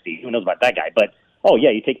he's 60. Who knows about that guy? But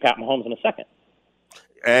you take Pat Mahomes in a second.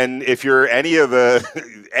 And if you're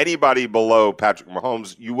anybody below Patrick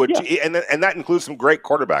Mahomes, you would, and that includes some great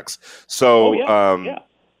quarterbacks. So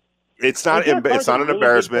it's not it's not an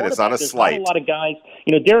embarrassment. It's not a slight. There's not a lot of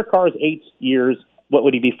guys. Derek Carr's 8 years. What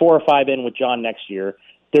would he be, 4 or 5 in with John next year?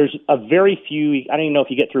 There's a very few. I don't even know if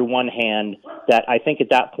you get through one hand that I think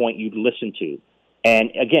at that point you'd listen to. And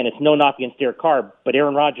again, it's no knock against Derek Carr, but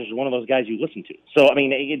Aaron Rodgers is one of those guys you listen to. So I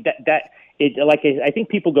mean, I think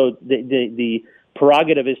people go the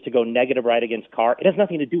prerogative is to go negative right against Carr. It has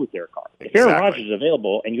nothing to do with Derek Carr. If Aaron Rodgers is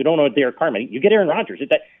available and you don't know Derek Carr, you get Aaron Rodgers.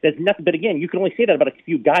 That's nothing. But again, you can only say that about a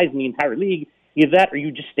few guys in the entire league. Either that, or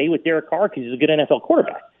you just stay with Derek Carr because he's a good NFL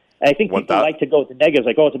quarterback. And I think people like to go with the negatives,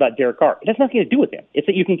 like, it's about Derek Carr. It has nothing to do with him. It's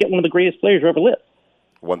that you can get one of the greatest players who ever lived.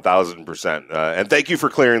 1,000%. And thank you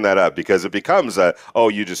for clearing that up, because it becomes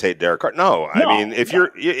you just hate Derek Carr. No, I mean, if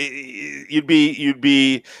you'd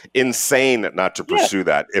be insane not to pursue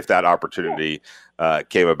that if that opportunity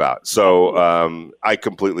came about. So I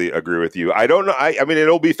completely agree with you. I don't know. I mean,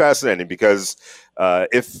 it'll be fascinating because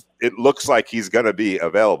if it looks like he's going to be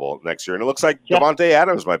available next year, and it looks like Davante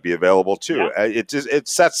Adams might be available too. It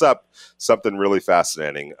sets up something really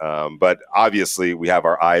fascinating. But obviously, we have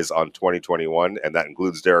our eyes on 2021, and that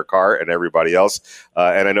includes Derek Carr and everybody else.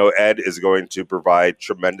 And I know Ed is going to provide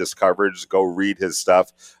tremendous coverage. Go read his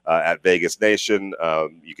stuff at Vegas Nation.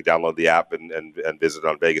 You can download the app and visit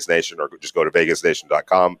on Vegas Nation, or just go to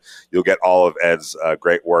vegasnation.com. You'll get all of Ed's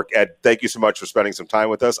great work. Ed, thank you so much for spending some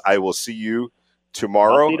time with us. I will see you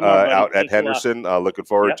tomorrow out at Henderson. Looking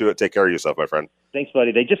forward to it. Take care of yourself, my friend. Thanks,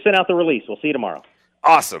 buddy. They just sent out the release. We'll see you tomorrow.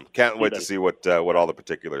 Awesome. Can't wait to see what all the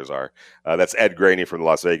particulars are. That's Ed Graney from the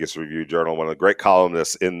Las Vegas Review-Journal, one of the great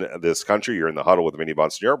columnists in this country. You're in the Huddle with Vinny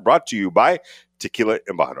Bonsignore, brought to you by Tequila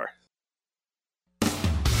Embajador.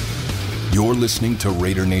 You're listening to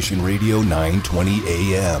Raider Nation Radio 920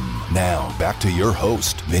 AM. Now, back to your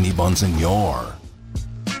host, Vinny Bonsignore.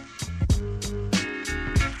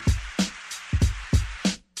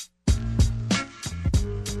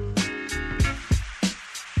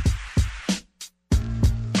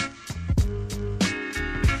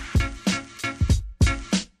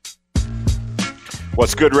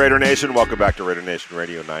 What's good, Raider Nation? Welcome back to Raider Nation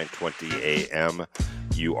Radio, 9:20 a.m.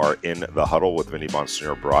 You are in the huddle with Vinny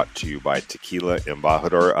Bonsignor, brought to you by Tequila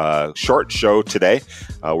Embajador. Short show today.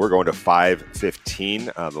 We're going to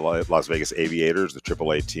 5:15. The Las Vegas Aviators, the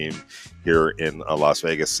AAA team here in Las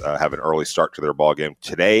Vegas, have an early start to their ball game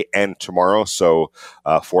today and tomorrow. So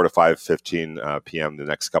 4 to 5:15 p.m. the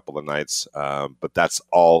next couple of nights. But that's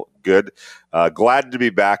all good. Glad to be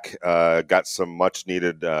back. Got some much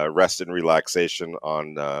needed rest and relaxation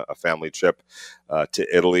on a family trip to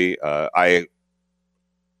Italy. I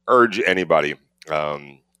urge anybody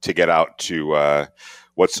to get out to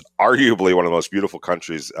what's arguably one of the most beautiful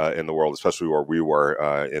countries in the world, especially where we were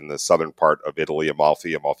in the southern part of Italy,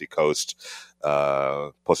 Amalfi Coast,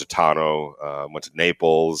 Positano, went to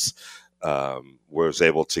Naples, was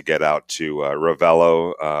able to get out to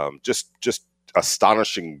Ravello, just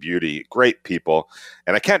astonishing beauty, great people.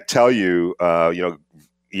 And I can't tell you,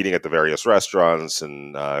 eating at the various restaurants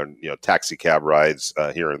and, taxi cab rides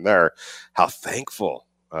here and there, how thankful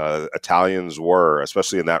Italians were,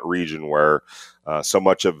 especially in that region where so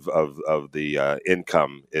much of the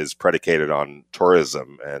income is predicated on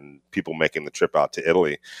tourism and people making the trip out to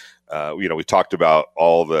Italy. We talked about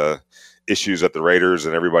all the issues that the Raiders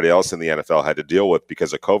and everybody else in the NFL had to deal with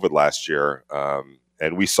because of COVID last year.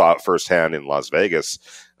 And we saw it firsthand in Las Vegas.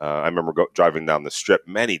 I remember driving down the strip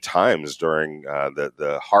many times during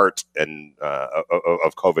the heart and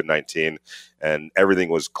of COVID-19, and everything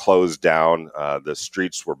was closed down. The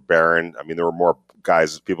streets were barren. I mean, there were more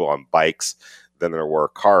people on bikes than there were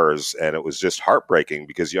cars, and it was just heartbreaking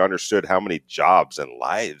because you understood how many jobs and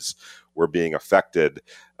lives were being affected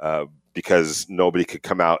because nobody could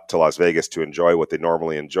come out to Las Vegas to enjoy what they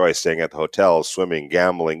normally enjoy, staying at the hotels, swimming,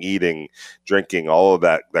 gambling, eating, drinking, all of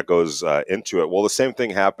that goes into it. Well, the same thing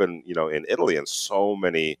happened, in Italy, and so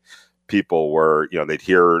many people were, they'd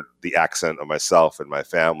hear the accent of myself and my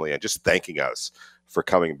family and just thanking us for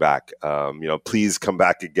coming back. Please come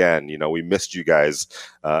back again. We missed you guys,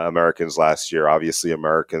 Americans, last year. Obviously,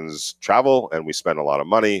 Americans travel and we spend a lot of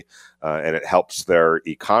money, and it helps their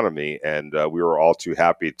economy. And we were all too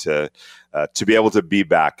happy to be able to be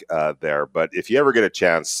back there. But if you ever get a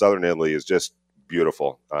chance, Southern Italy is just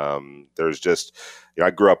beautiful. There's just, I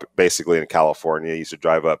grew up basically in California. I used to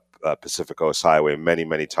drive up Pacific Coast Highway many,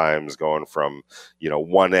 many times, going from,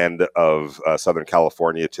 one end of Southern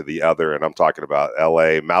California to the other. And I'm talking about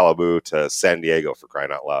LA, Malibu to San Diego, for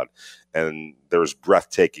crying out loud. And there's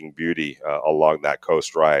breathtaking beauty along that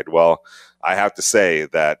coast ride. Well, I have to say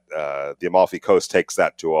that the Amalfi Coast takes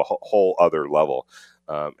that to a whole other level.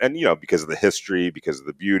 And, because of the history, because of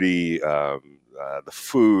the beauty, the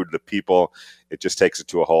food, the people, it just takes it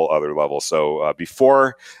to a whole other level. So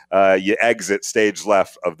before you exit stage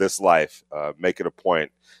left of this life, make it a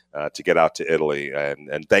point to get out to Italy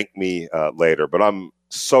and thank me later. But I'm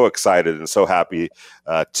so excited and so happy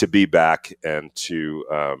to be back and to,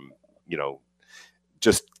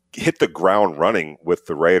 just hit the ground running with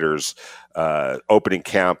the Raiders. Opening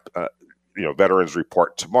camp, veterans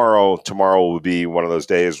report tomorrow. Tomorrow will be one of those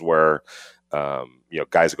days where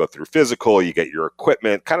guys go through physical, you get your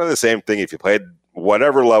equipment, kind of the same thing. If you played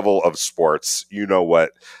whatever level of sports,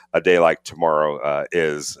 what a day like tomorrow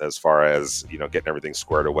is, as far as, getting everything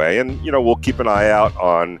squared away. And, we'll keep an eye out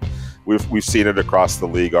on, we've seen it across the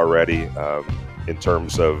league already in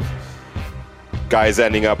terms of guys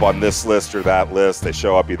ending up on this list or that list. They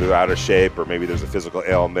show up either out of shape or maybe there's a physical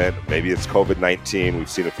ailment. Maybe it's COVID-19. We've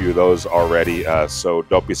seen a few of those already. So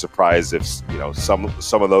don't be surprised if some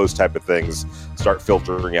of those type of things start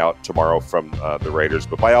filtering out tomorrow from the Raiders.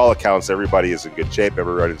 But by all accounts, everybody is in good shape.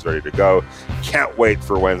 Everybody's ready to go. Can't wait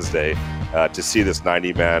for Wednesday to see this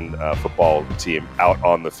 90-man football team out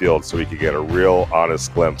on the field so we can get a real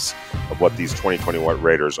honest glimpse of what these 2021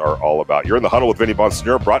 Raiders are all about. You're in the huddle with Vinny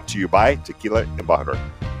Bonsignor, brought to you by Tequila Embajador.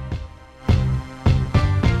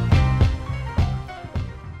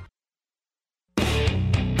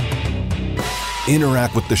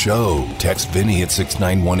 Interact with the show. Text Vinny at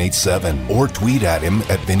 69187 or tweet at him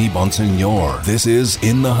at Vinny Bonsignor. This is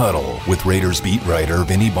In the Huddle with Raiders beat writer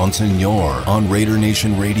Vinny Bonsignor on Raider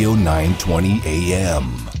Nation Radio 920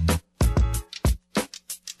 AM.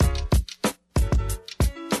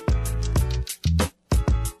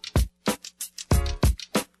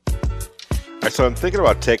 All right, so I'm thinking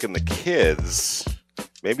about taking the kids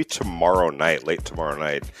maybe late tomorrow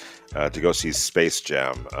night, to go see Space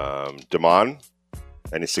Jam. Damon,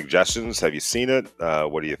 any suggestions? Have you seen it?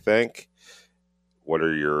 What do you think? What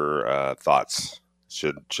are your thoughts?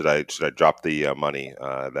 Should I drop the money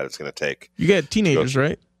that it's going to take? You got teenagers,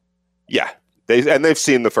 right? Yeah, they've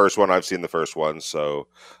seen the first one. I've seen the first one, so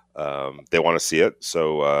they want to see it.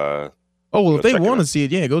 So Oh, well, if they check it want to out. see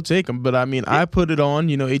it, yeah, go take them. But I mean, I put it on,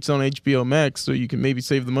 it's on HBO Max, so you can maybe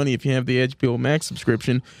save the money if you have the HBO Max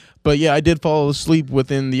subscription. But yeah, I did fall asleep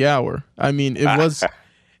within the hour. I mean, it was,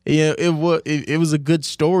 it was a good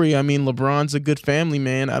story. I mean, LeBron's a good family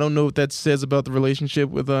man. I don't know what that says about the relationship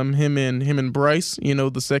with him and Bryce,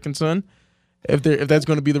 the second son. If that's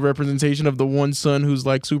going to be the representation of the one son who's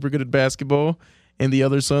like super good at basketball, and the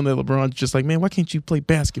other son that LeBron's just like, man, why can't you play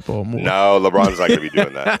basketball more? No, LeBron's not going to be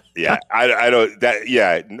doing that. Yeah, I don't. That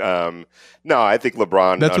yeah. No, I think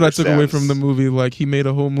LeBron. That's what I took away understands. from the movie. Like, he made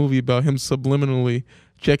a whole movie about him subliminally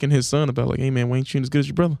checking his son about, like, hey man, why ain't you as good as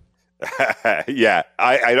your brother? Yeah,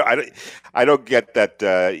 I don't get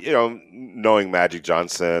that. Knowing Magic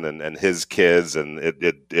Johnson and his kids, and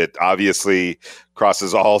it obviously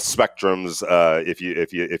crosses all spectrums.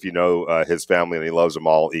 If you know his family and he loves them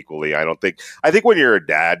all equally, I think when you're a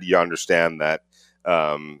dad, you understand that.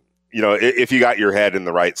 If you got your head in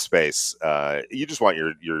the right space, you just want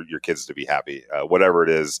your kids to be happy, whatever it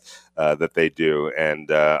is that they do. And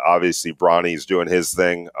obviously, Bronny's doing his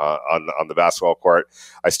thing on the basketball court.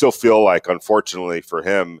 I still feel like, unfortunately for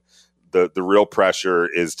him, the real pressure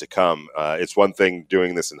is to come. It's one thing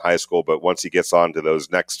doing this in high school, but once he gets on to those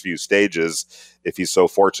next few stages, if he's so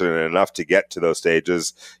fortunate enough to get to those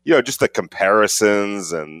stages, just the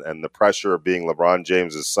comparisons and the pressure of being LeBron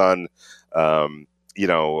James's son.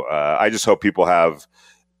 I just hope people have,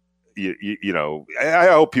 I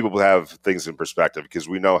hope people have things in perspective, because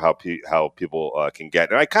we know how people can get.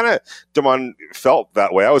 And I kind of, Damon, felt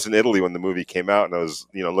that way. I was in Italy when the movie came out, and I was,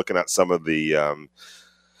 looking at some of the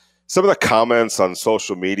comments on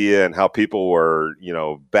social media and how people were,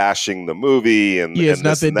 bashing the movie and Yeah, it's and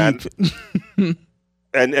not this that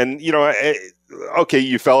and deep. and okay,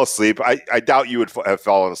 you fell asleep. I doubt you would have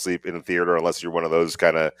fallen asleep in a theater unless you're one of those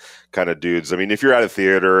kind of dudes. I mean, if you're at a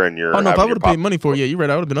theater and you're Oh no, if I would have paid money for it, yeah, you're right,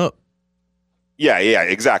 I would have been up. Yeah,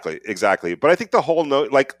 exactly. But I think the whole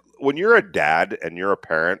note, like, when you're a dad and you're a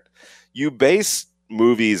parent, you base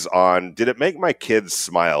movies on, did it make my kids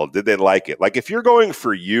smile? Did they like it? Like, if you're going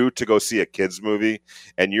for you to go see a kids movie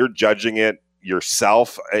and you're judging it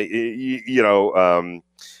yourself, you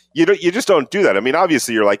just don't do that. I mean,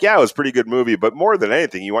 obviously you're like, yeah, it was a pretty good movie, but more than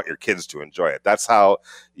anything, you want your kids to enjoy it. That's how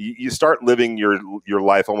you start living your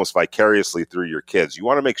life almost vicariously through your kids. You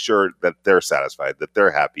want to make sure that they're satisfied, that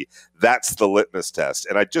they're happy. That's the litmus test.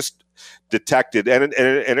 And I just detected, and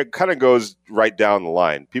it kind of goes right down the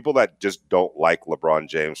line. People that just don't like LeBron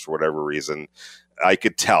James for whatever reason, I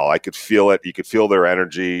could tell. I could feel it. You could feel their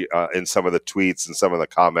energy in some of the tweets and some of the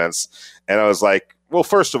comments. And I was like, well,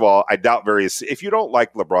 first of all, I doubt if you don't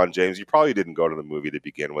like LeBron James, you probably didn't go to the movie to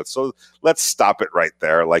begin with. So let's stop it right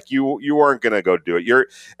there. Like, you weren't going to go do it.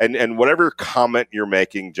 And whatever comment you're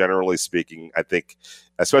making, generally speaking, I think,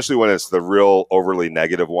 especially when it's the real overly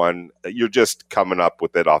negative one, you're just coming up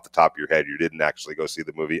with it off the top of your head. You didn't actually go see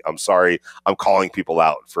the movie. I'm sorry. I'm calling people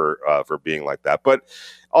out for being like that. But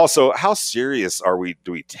also, how serious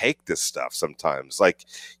do we take this stuff sometimes? Like,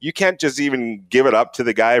 you can't just even give it up to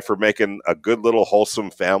the guy for making a good little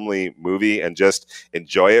wholesome family movie and just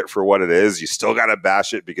enjoy it for what it is. You still got to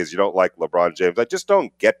bash it because you don't like LeBron James. I just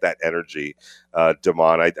don't get that energy,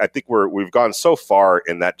 Damon. I think we've gone so far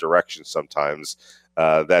in that direction sometimes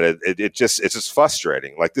that it's just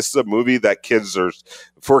frustrating. Like, this is a movie that kids are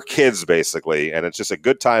for kids, basically, and it's just a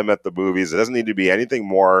good time at the movies. It doesn't need to be anything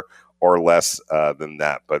more or less than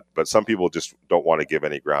that. But some people just don't want to give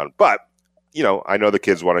any ground. But, I know the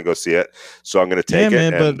kids want to go see it, so I'm going to take it. Yeah,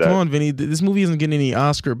 man, but come on, Vinny. This movie isn't getting any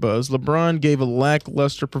Oscar buzz. LeBron gave a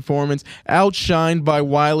lackluster performance, outshined by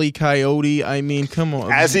Wile E. Coyote. I mean, come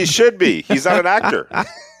on. As he should be. He's not an actor.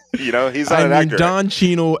 He's not an actor. Don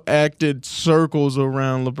Chino acted circles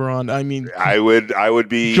around LeBron. I mean, I would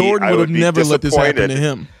be. Jordan would have never let this happen to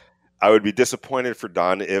him. I would be disappointed for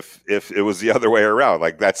Don if it was the other way around.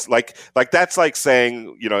 That's like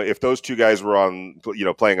saying, if those two guys were on,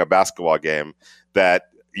 playing a basketball game, that,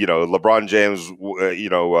 LeBron James,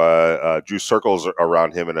 drew circles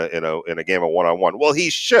around him in a game of one-on-one. Well, he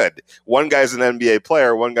should. One guy's an NBA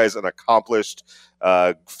player. One guy's an accomplished,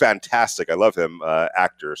 fantastic, I love him,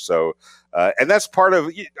 actor. So, and that's part of,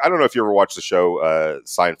 I don't know if you ever watched the show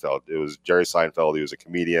Seinfeld. It was Jerry Seinfeld. He was a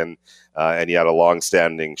comedian, and he had a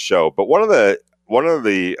long-standing show. But one of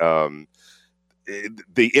the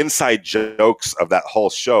inside jokes of that whole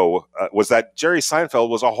show was that Jerry Seinfeld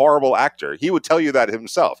was a horrible actor. He would tell you that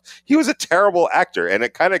himself. He was a terrible actor, and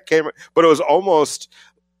it kind of came, but it was almost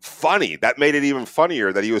funny. That made it even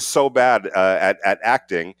funnier that he was so bad at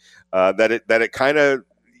acting that it kind of,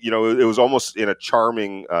 it was almost in a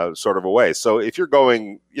charming sort of a way. So if you're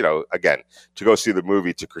going, again, to go see the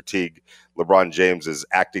movie to critique LeBron James's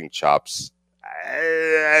acting chops,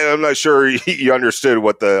 I'm not sure you understood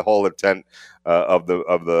what the whole intent of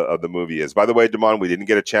the movie is. By the way, Damon, we didn't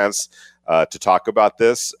get a chance to talk about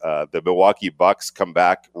this. The Milwaukee Bucks come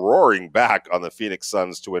back, roaring back on the Phoenix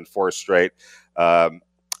Suns to win 4 straight.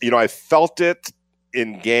 I felt it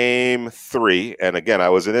in Game 3, and again, I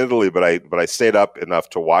was in Italy, but I stayed up enough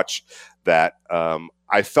to watch that.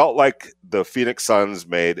 I felt like the Phoenix Suns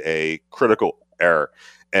made a critical error,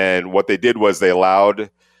 and what they did was they allowed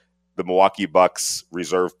the Milwaukee Bucks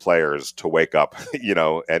reserve players to wake up,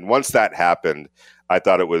 and once that happened, I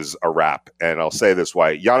thought it was a wrap. And I'll say this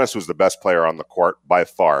why. Giannis was the best player on the court by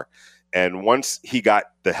far. And once he got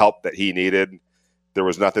the help that he needed, there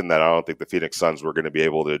was nothing that I don't think the Phoenix Suns were going to be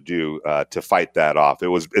able to do to fight that off.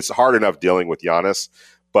 It's hard enough dealing with Giannis,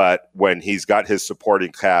 but when he's got his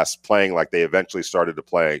supporting cast playing like they eventually started to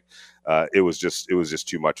play, it was just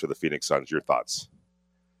too much for the Phoenix Suns. Your thoughts?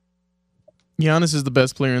 Giannis is the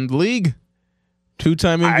best player in the league.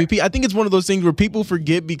 2-time MVP. I think it's one of those things where people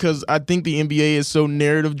forget, because I think the NBA is so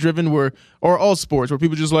narrative driven, or all sports, where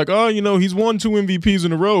people just like, he's won 2 MVPs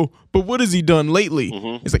in a row, but what has he done lately?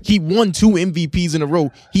 Mm-hmm. It's like, he won 2 MVPs in a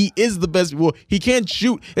row. He is the best. Well, he can't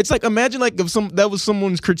shoot. It's like, imagine like if that was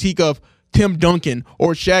someone's critique of Tim Duncan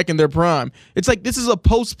or Shaq in their prime. It's like, this is a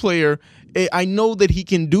post player. I know that he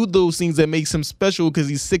can do those things that makes him special because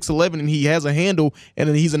he's 6'11" and he has a handle and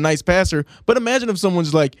he's a nice passer. But imagine if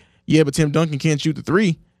someone's like, yeah, but Tim Duncan can't shoot the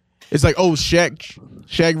 3. It's like, oh,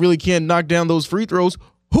 Shaq really can't knock down those free throws.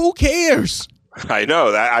 Who cares? I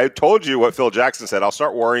know. I told you what Phil Jackson said. I'll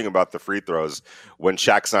start worrying about the free throws when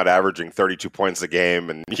Shaq's not averaging 32 points a game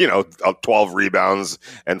and 12 rebounds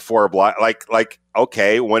and 4 blocks. Like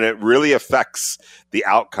okay, when it really affects the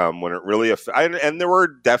outcome, when it really and there were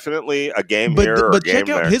definitely a game here or a game there. But check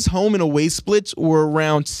out his home and away splits were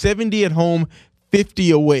around 70 at home,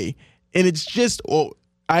 50 away, and it's just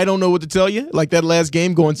I don't know what to tell you. Like that last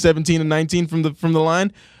game, going 17 and 19 from the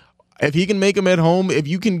line. If he can make them at home, if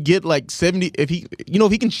you can get like 70, if he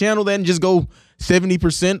can channel that and just go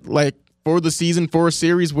 70% like for the season, for a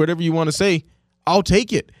series, whatever you want to say, I'll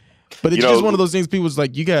take it. But it's just one of those things. People's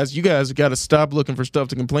like, you guys got to stop looking for stuff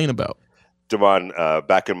to complain about. Damon,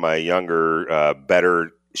 back in my younger,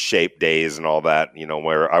 better shape days and all that,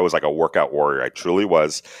 where I was like a workout warrior, I truly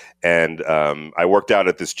was. And I worked out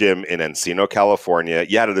at this gym in Encino, California.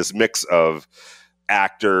 You had this mix of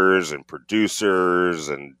actors and producers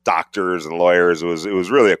and doctors and lawyers. It was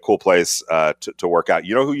really a cool place to work out.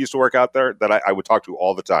 You know who used to work out there that I would talk to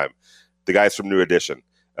all the time? The guys from New Edition.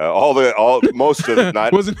 Most of them.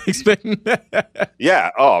 Not wasn't expecting that.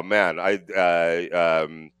 Yeah. Oh man.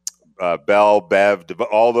 Bell, Bev,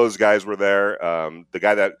 all those guys were there. The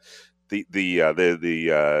guy that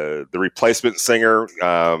the replacement singer.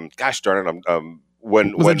 Gosh darn it.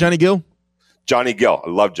 When that Johnny Gill? Johnny Gill. I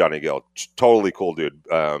love Johnny Gill. Totally cool dude.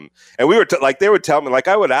 And we were they would tell me, like,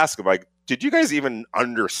 I would ask them, like, did you guys even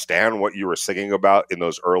understand what you were singing about in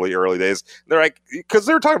those early days? And they're like, because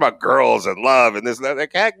they were talking about girls and love and this and that.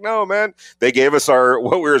 Like, heck no, man. They gave us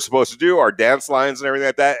what we were supposed to do, our dance lines and everything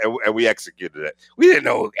like that, and we executed it. We didn't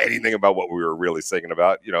know anything about what we were really singing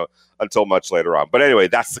about, until much later on. But anyway,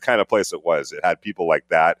 that's the kind of place it was. It had people like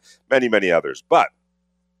that, many, many others. But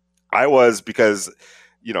I was, because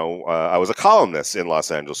I was a columnist in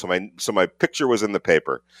Los Angeles, so my picture was in the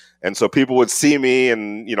paper, and so people would see me,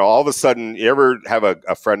 and all of a sudden, you ever have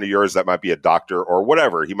a friend of yours that might be a doctor or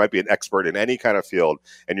whatever, he might be an expert in any kind of field,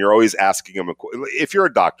 and you're always asking him, if you're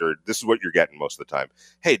a doctor, this is what you're getting most of the time.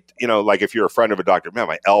 Hey, like if you're a friend of a doctor, man,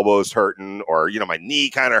 my elbow's hurting, or my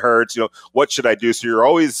knee kind of hurts. What should I do? So you're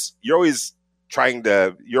always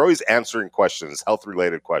answering questions, health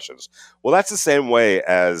related questions. Well, that's the same way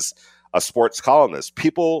as a sports columnist.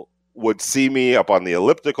 People would see me up on the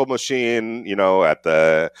elliptical machine, at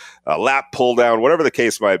the lap pull down, whatever the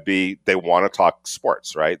case might be. They want to talk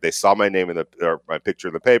sports, right? They saw my name or my picture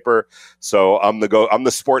in the paper. So I'm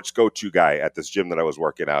the sports go-to guy at this gym that I was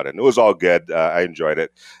working out in. It was all good. I enjoyed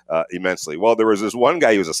it immensely. Well, there was this one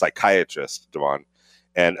guy, he was a psychiatrist, Devon,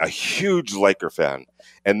 and a huge Laker fan.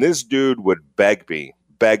 And this dude would beg me,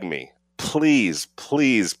 please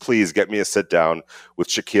get me a sit down with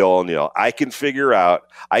Shaquille O'Neal. I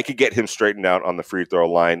could get him straightened out on the free throw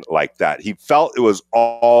line like that. He felt it was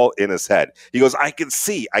all in his head. He goes, I could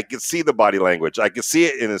see the body language. I could see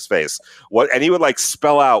it in his face. And he would like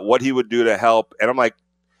spell out what he would do to help. And I'm like,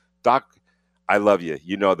 Doc, I love you.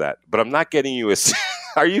 You know that, but I'm not getting you a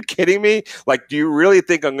Are you kidding me? Like, do you really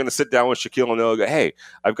think I'm going to sit down with Shaquille O'Neal and go, hey,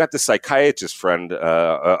 I've got this psychiatrist friend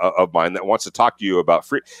of mine that wants to talk to you about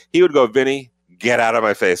free. He would go, Vinny, get out of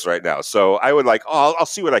my face right now. So I would I'll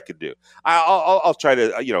see what I could do. I'll try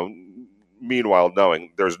to, meanwhile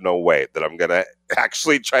knowing there's no way that I'm going to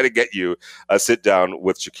actually try to get you a sit down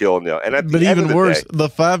with Shaquille O'Neal. And but even worse, the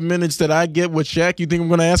 5 minutes that I get with Shaq, you think I'm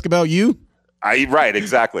going to ask about you? Right,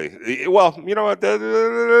 exactly. Well, you know what? There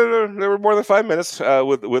were more than 5 minutes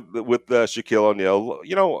with Shaquille O'Neal.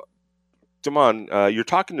 You know, Damon, you're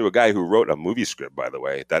talking to a guy who wrote a movie script, by the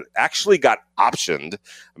way, that actually got optioned,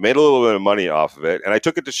 made a little bit of money off of it, and I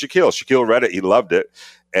took it to Shaquille. Shaquille read it, he loved it,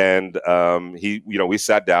 and we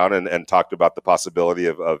sat down and talked about the possibility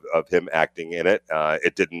of him acting in it.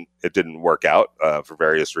 It didn't work out for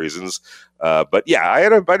various reasons, but yeah, I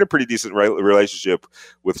had a pretty decent relationship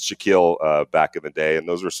with Shaquille back in the day, and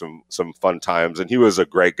those were some fun times. And he was a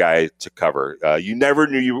great guy to cover. You never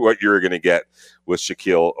knew what you were going to get with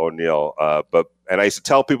Shaquille O'Neal, and I used to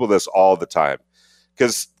tell people this all the time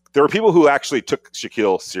because there were people who actually took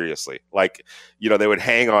Shaquille seriously. Like, you know, they would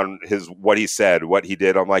hang on what he said, what he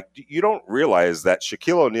did. I'm like, you don't realize that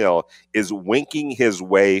Shaquille O'Neal is winking his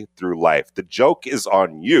way through life. The joke is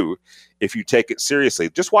on you if you take it seriously.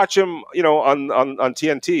 Just watch him, you know, on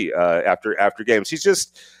TNT after games. He's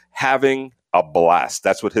just having a blast.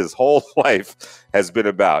 That's what his whole life has been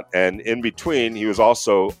about. And in between, he was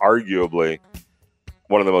also arguably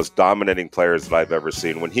one of the most dominating players that I've ever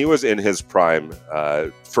seen. When he was in his prime,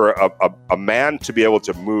 for a man to be able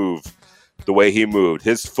to move the way he moved,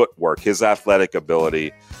 his footwork, his athletic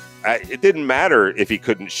ability, it didn't matter if he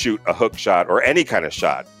couldn't shoot a hook shot or any kind of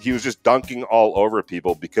shot. He was just dunking all over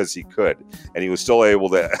people because he could. And he was still able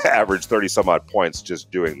to average 30 some odd points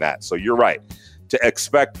just doing that. So you're right. To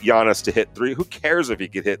expect Giannis to hit three, who cares if he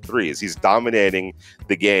could hit threes? He's dominating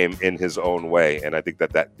the game in his own way, and I think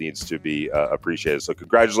that needs to be appreciated. So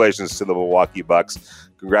congratulations to the Milwaukee Bucks.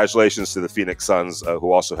 Congratulations to the Phoenix Suns,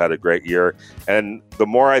 who also had a great year. And the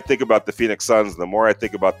more I think about the Phoenix Suns, the more I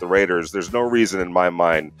think about the Raiders, there's no reason in my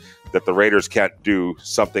mind that the Raiders can't do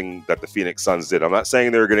something that the Phoenix Suns did. I'm not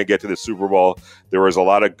saying they were going to get to the Super Bowl. There was a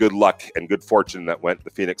lot of good luck and good fortune that went the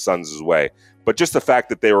Phoenix Suns' way. But just the fact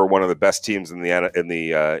that they were one of the best teams in the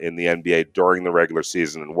NBA during the regular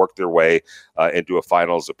season and worked their way into a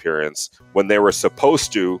finals appearance when they were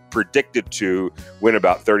predicted to win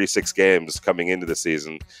about 36 games coming into the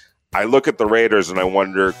season. I look at the Raiders and I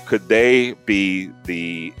wonder, could they be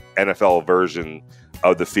the NFL version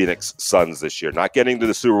of the Phoenix Suns this year? Not getting to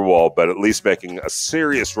the Super Bowl, but at least making a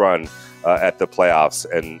serious run at the playoffs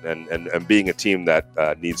and being a team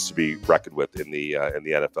that needs to be reckoned with in the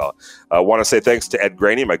NFL. I want to say thanks to Ed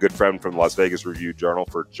Graney, my good friend from the Las Vegas Review-Journal,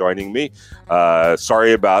 for joining me.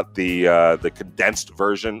 Sorry about the condensed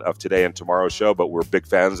version of today and tomorrow's show, but we're big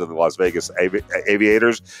fans of the Las Vegas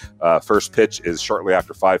Aviators. First pitch is shortly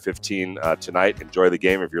after 5:15 tonight. Enjoy the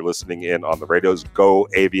game if you're listening in on the radios. Go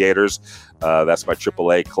Aviators. That's my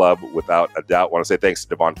AAA club, without a doubt. I want to say thanks to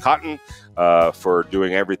Devon Cotton for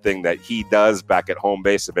doing everything that he does back at home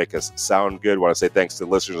base to make us sound good. I want to say thanks to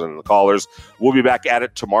the listeners and the callers. We'll be back at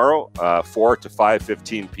it tomorrow, 4 to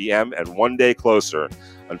 5:15 p.m., and one day closer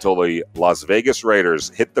until the Las Vegas Raiders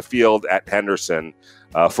hit the field at Henderson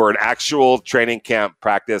for an actual training camp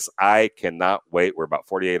practice. I cannot wait. We're about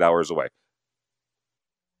 48 hours away.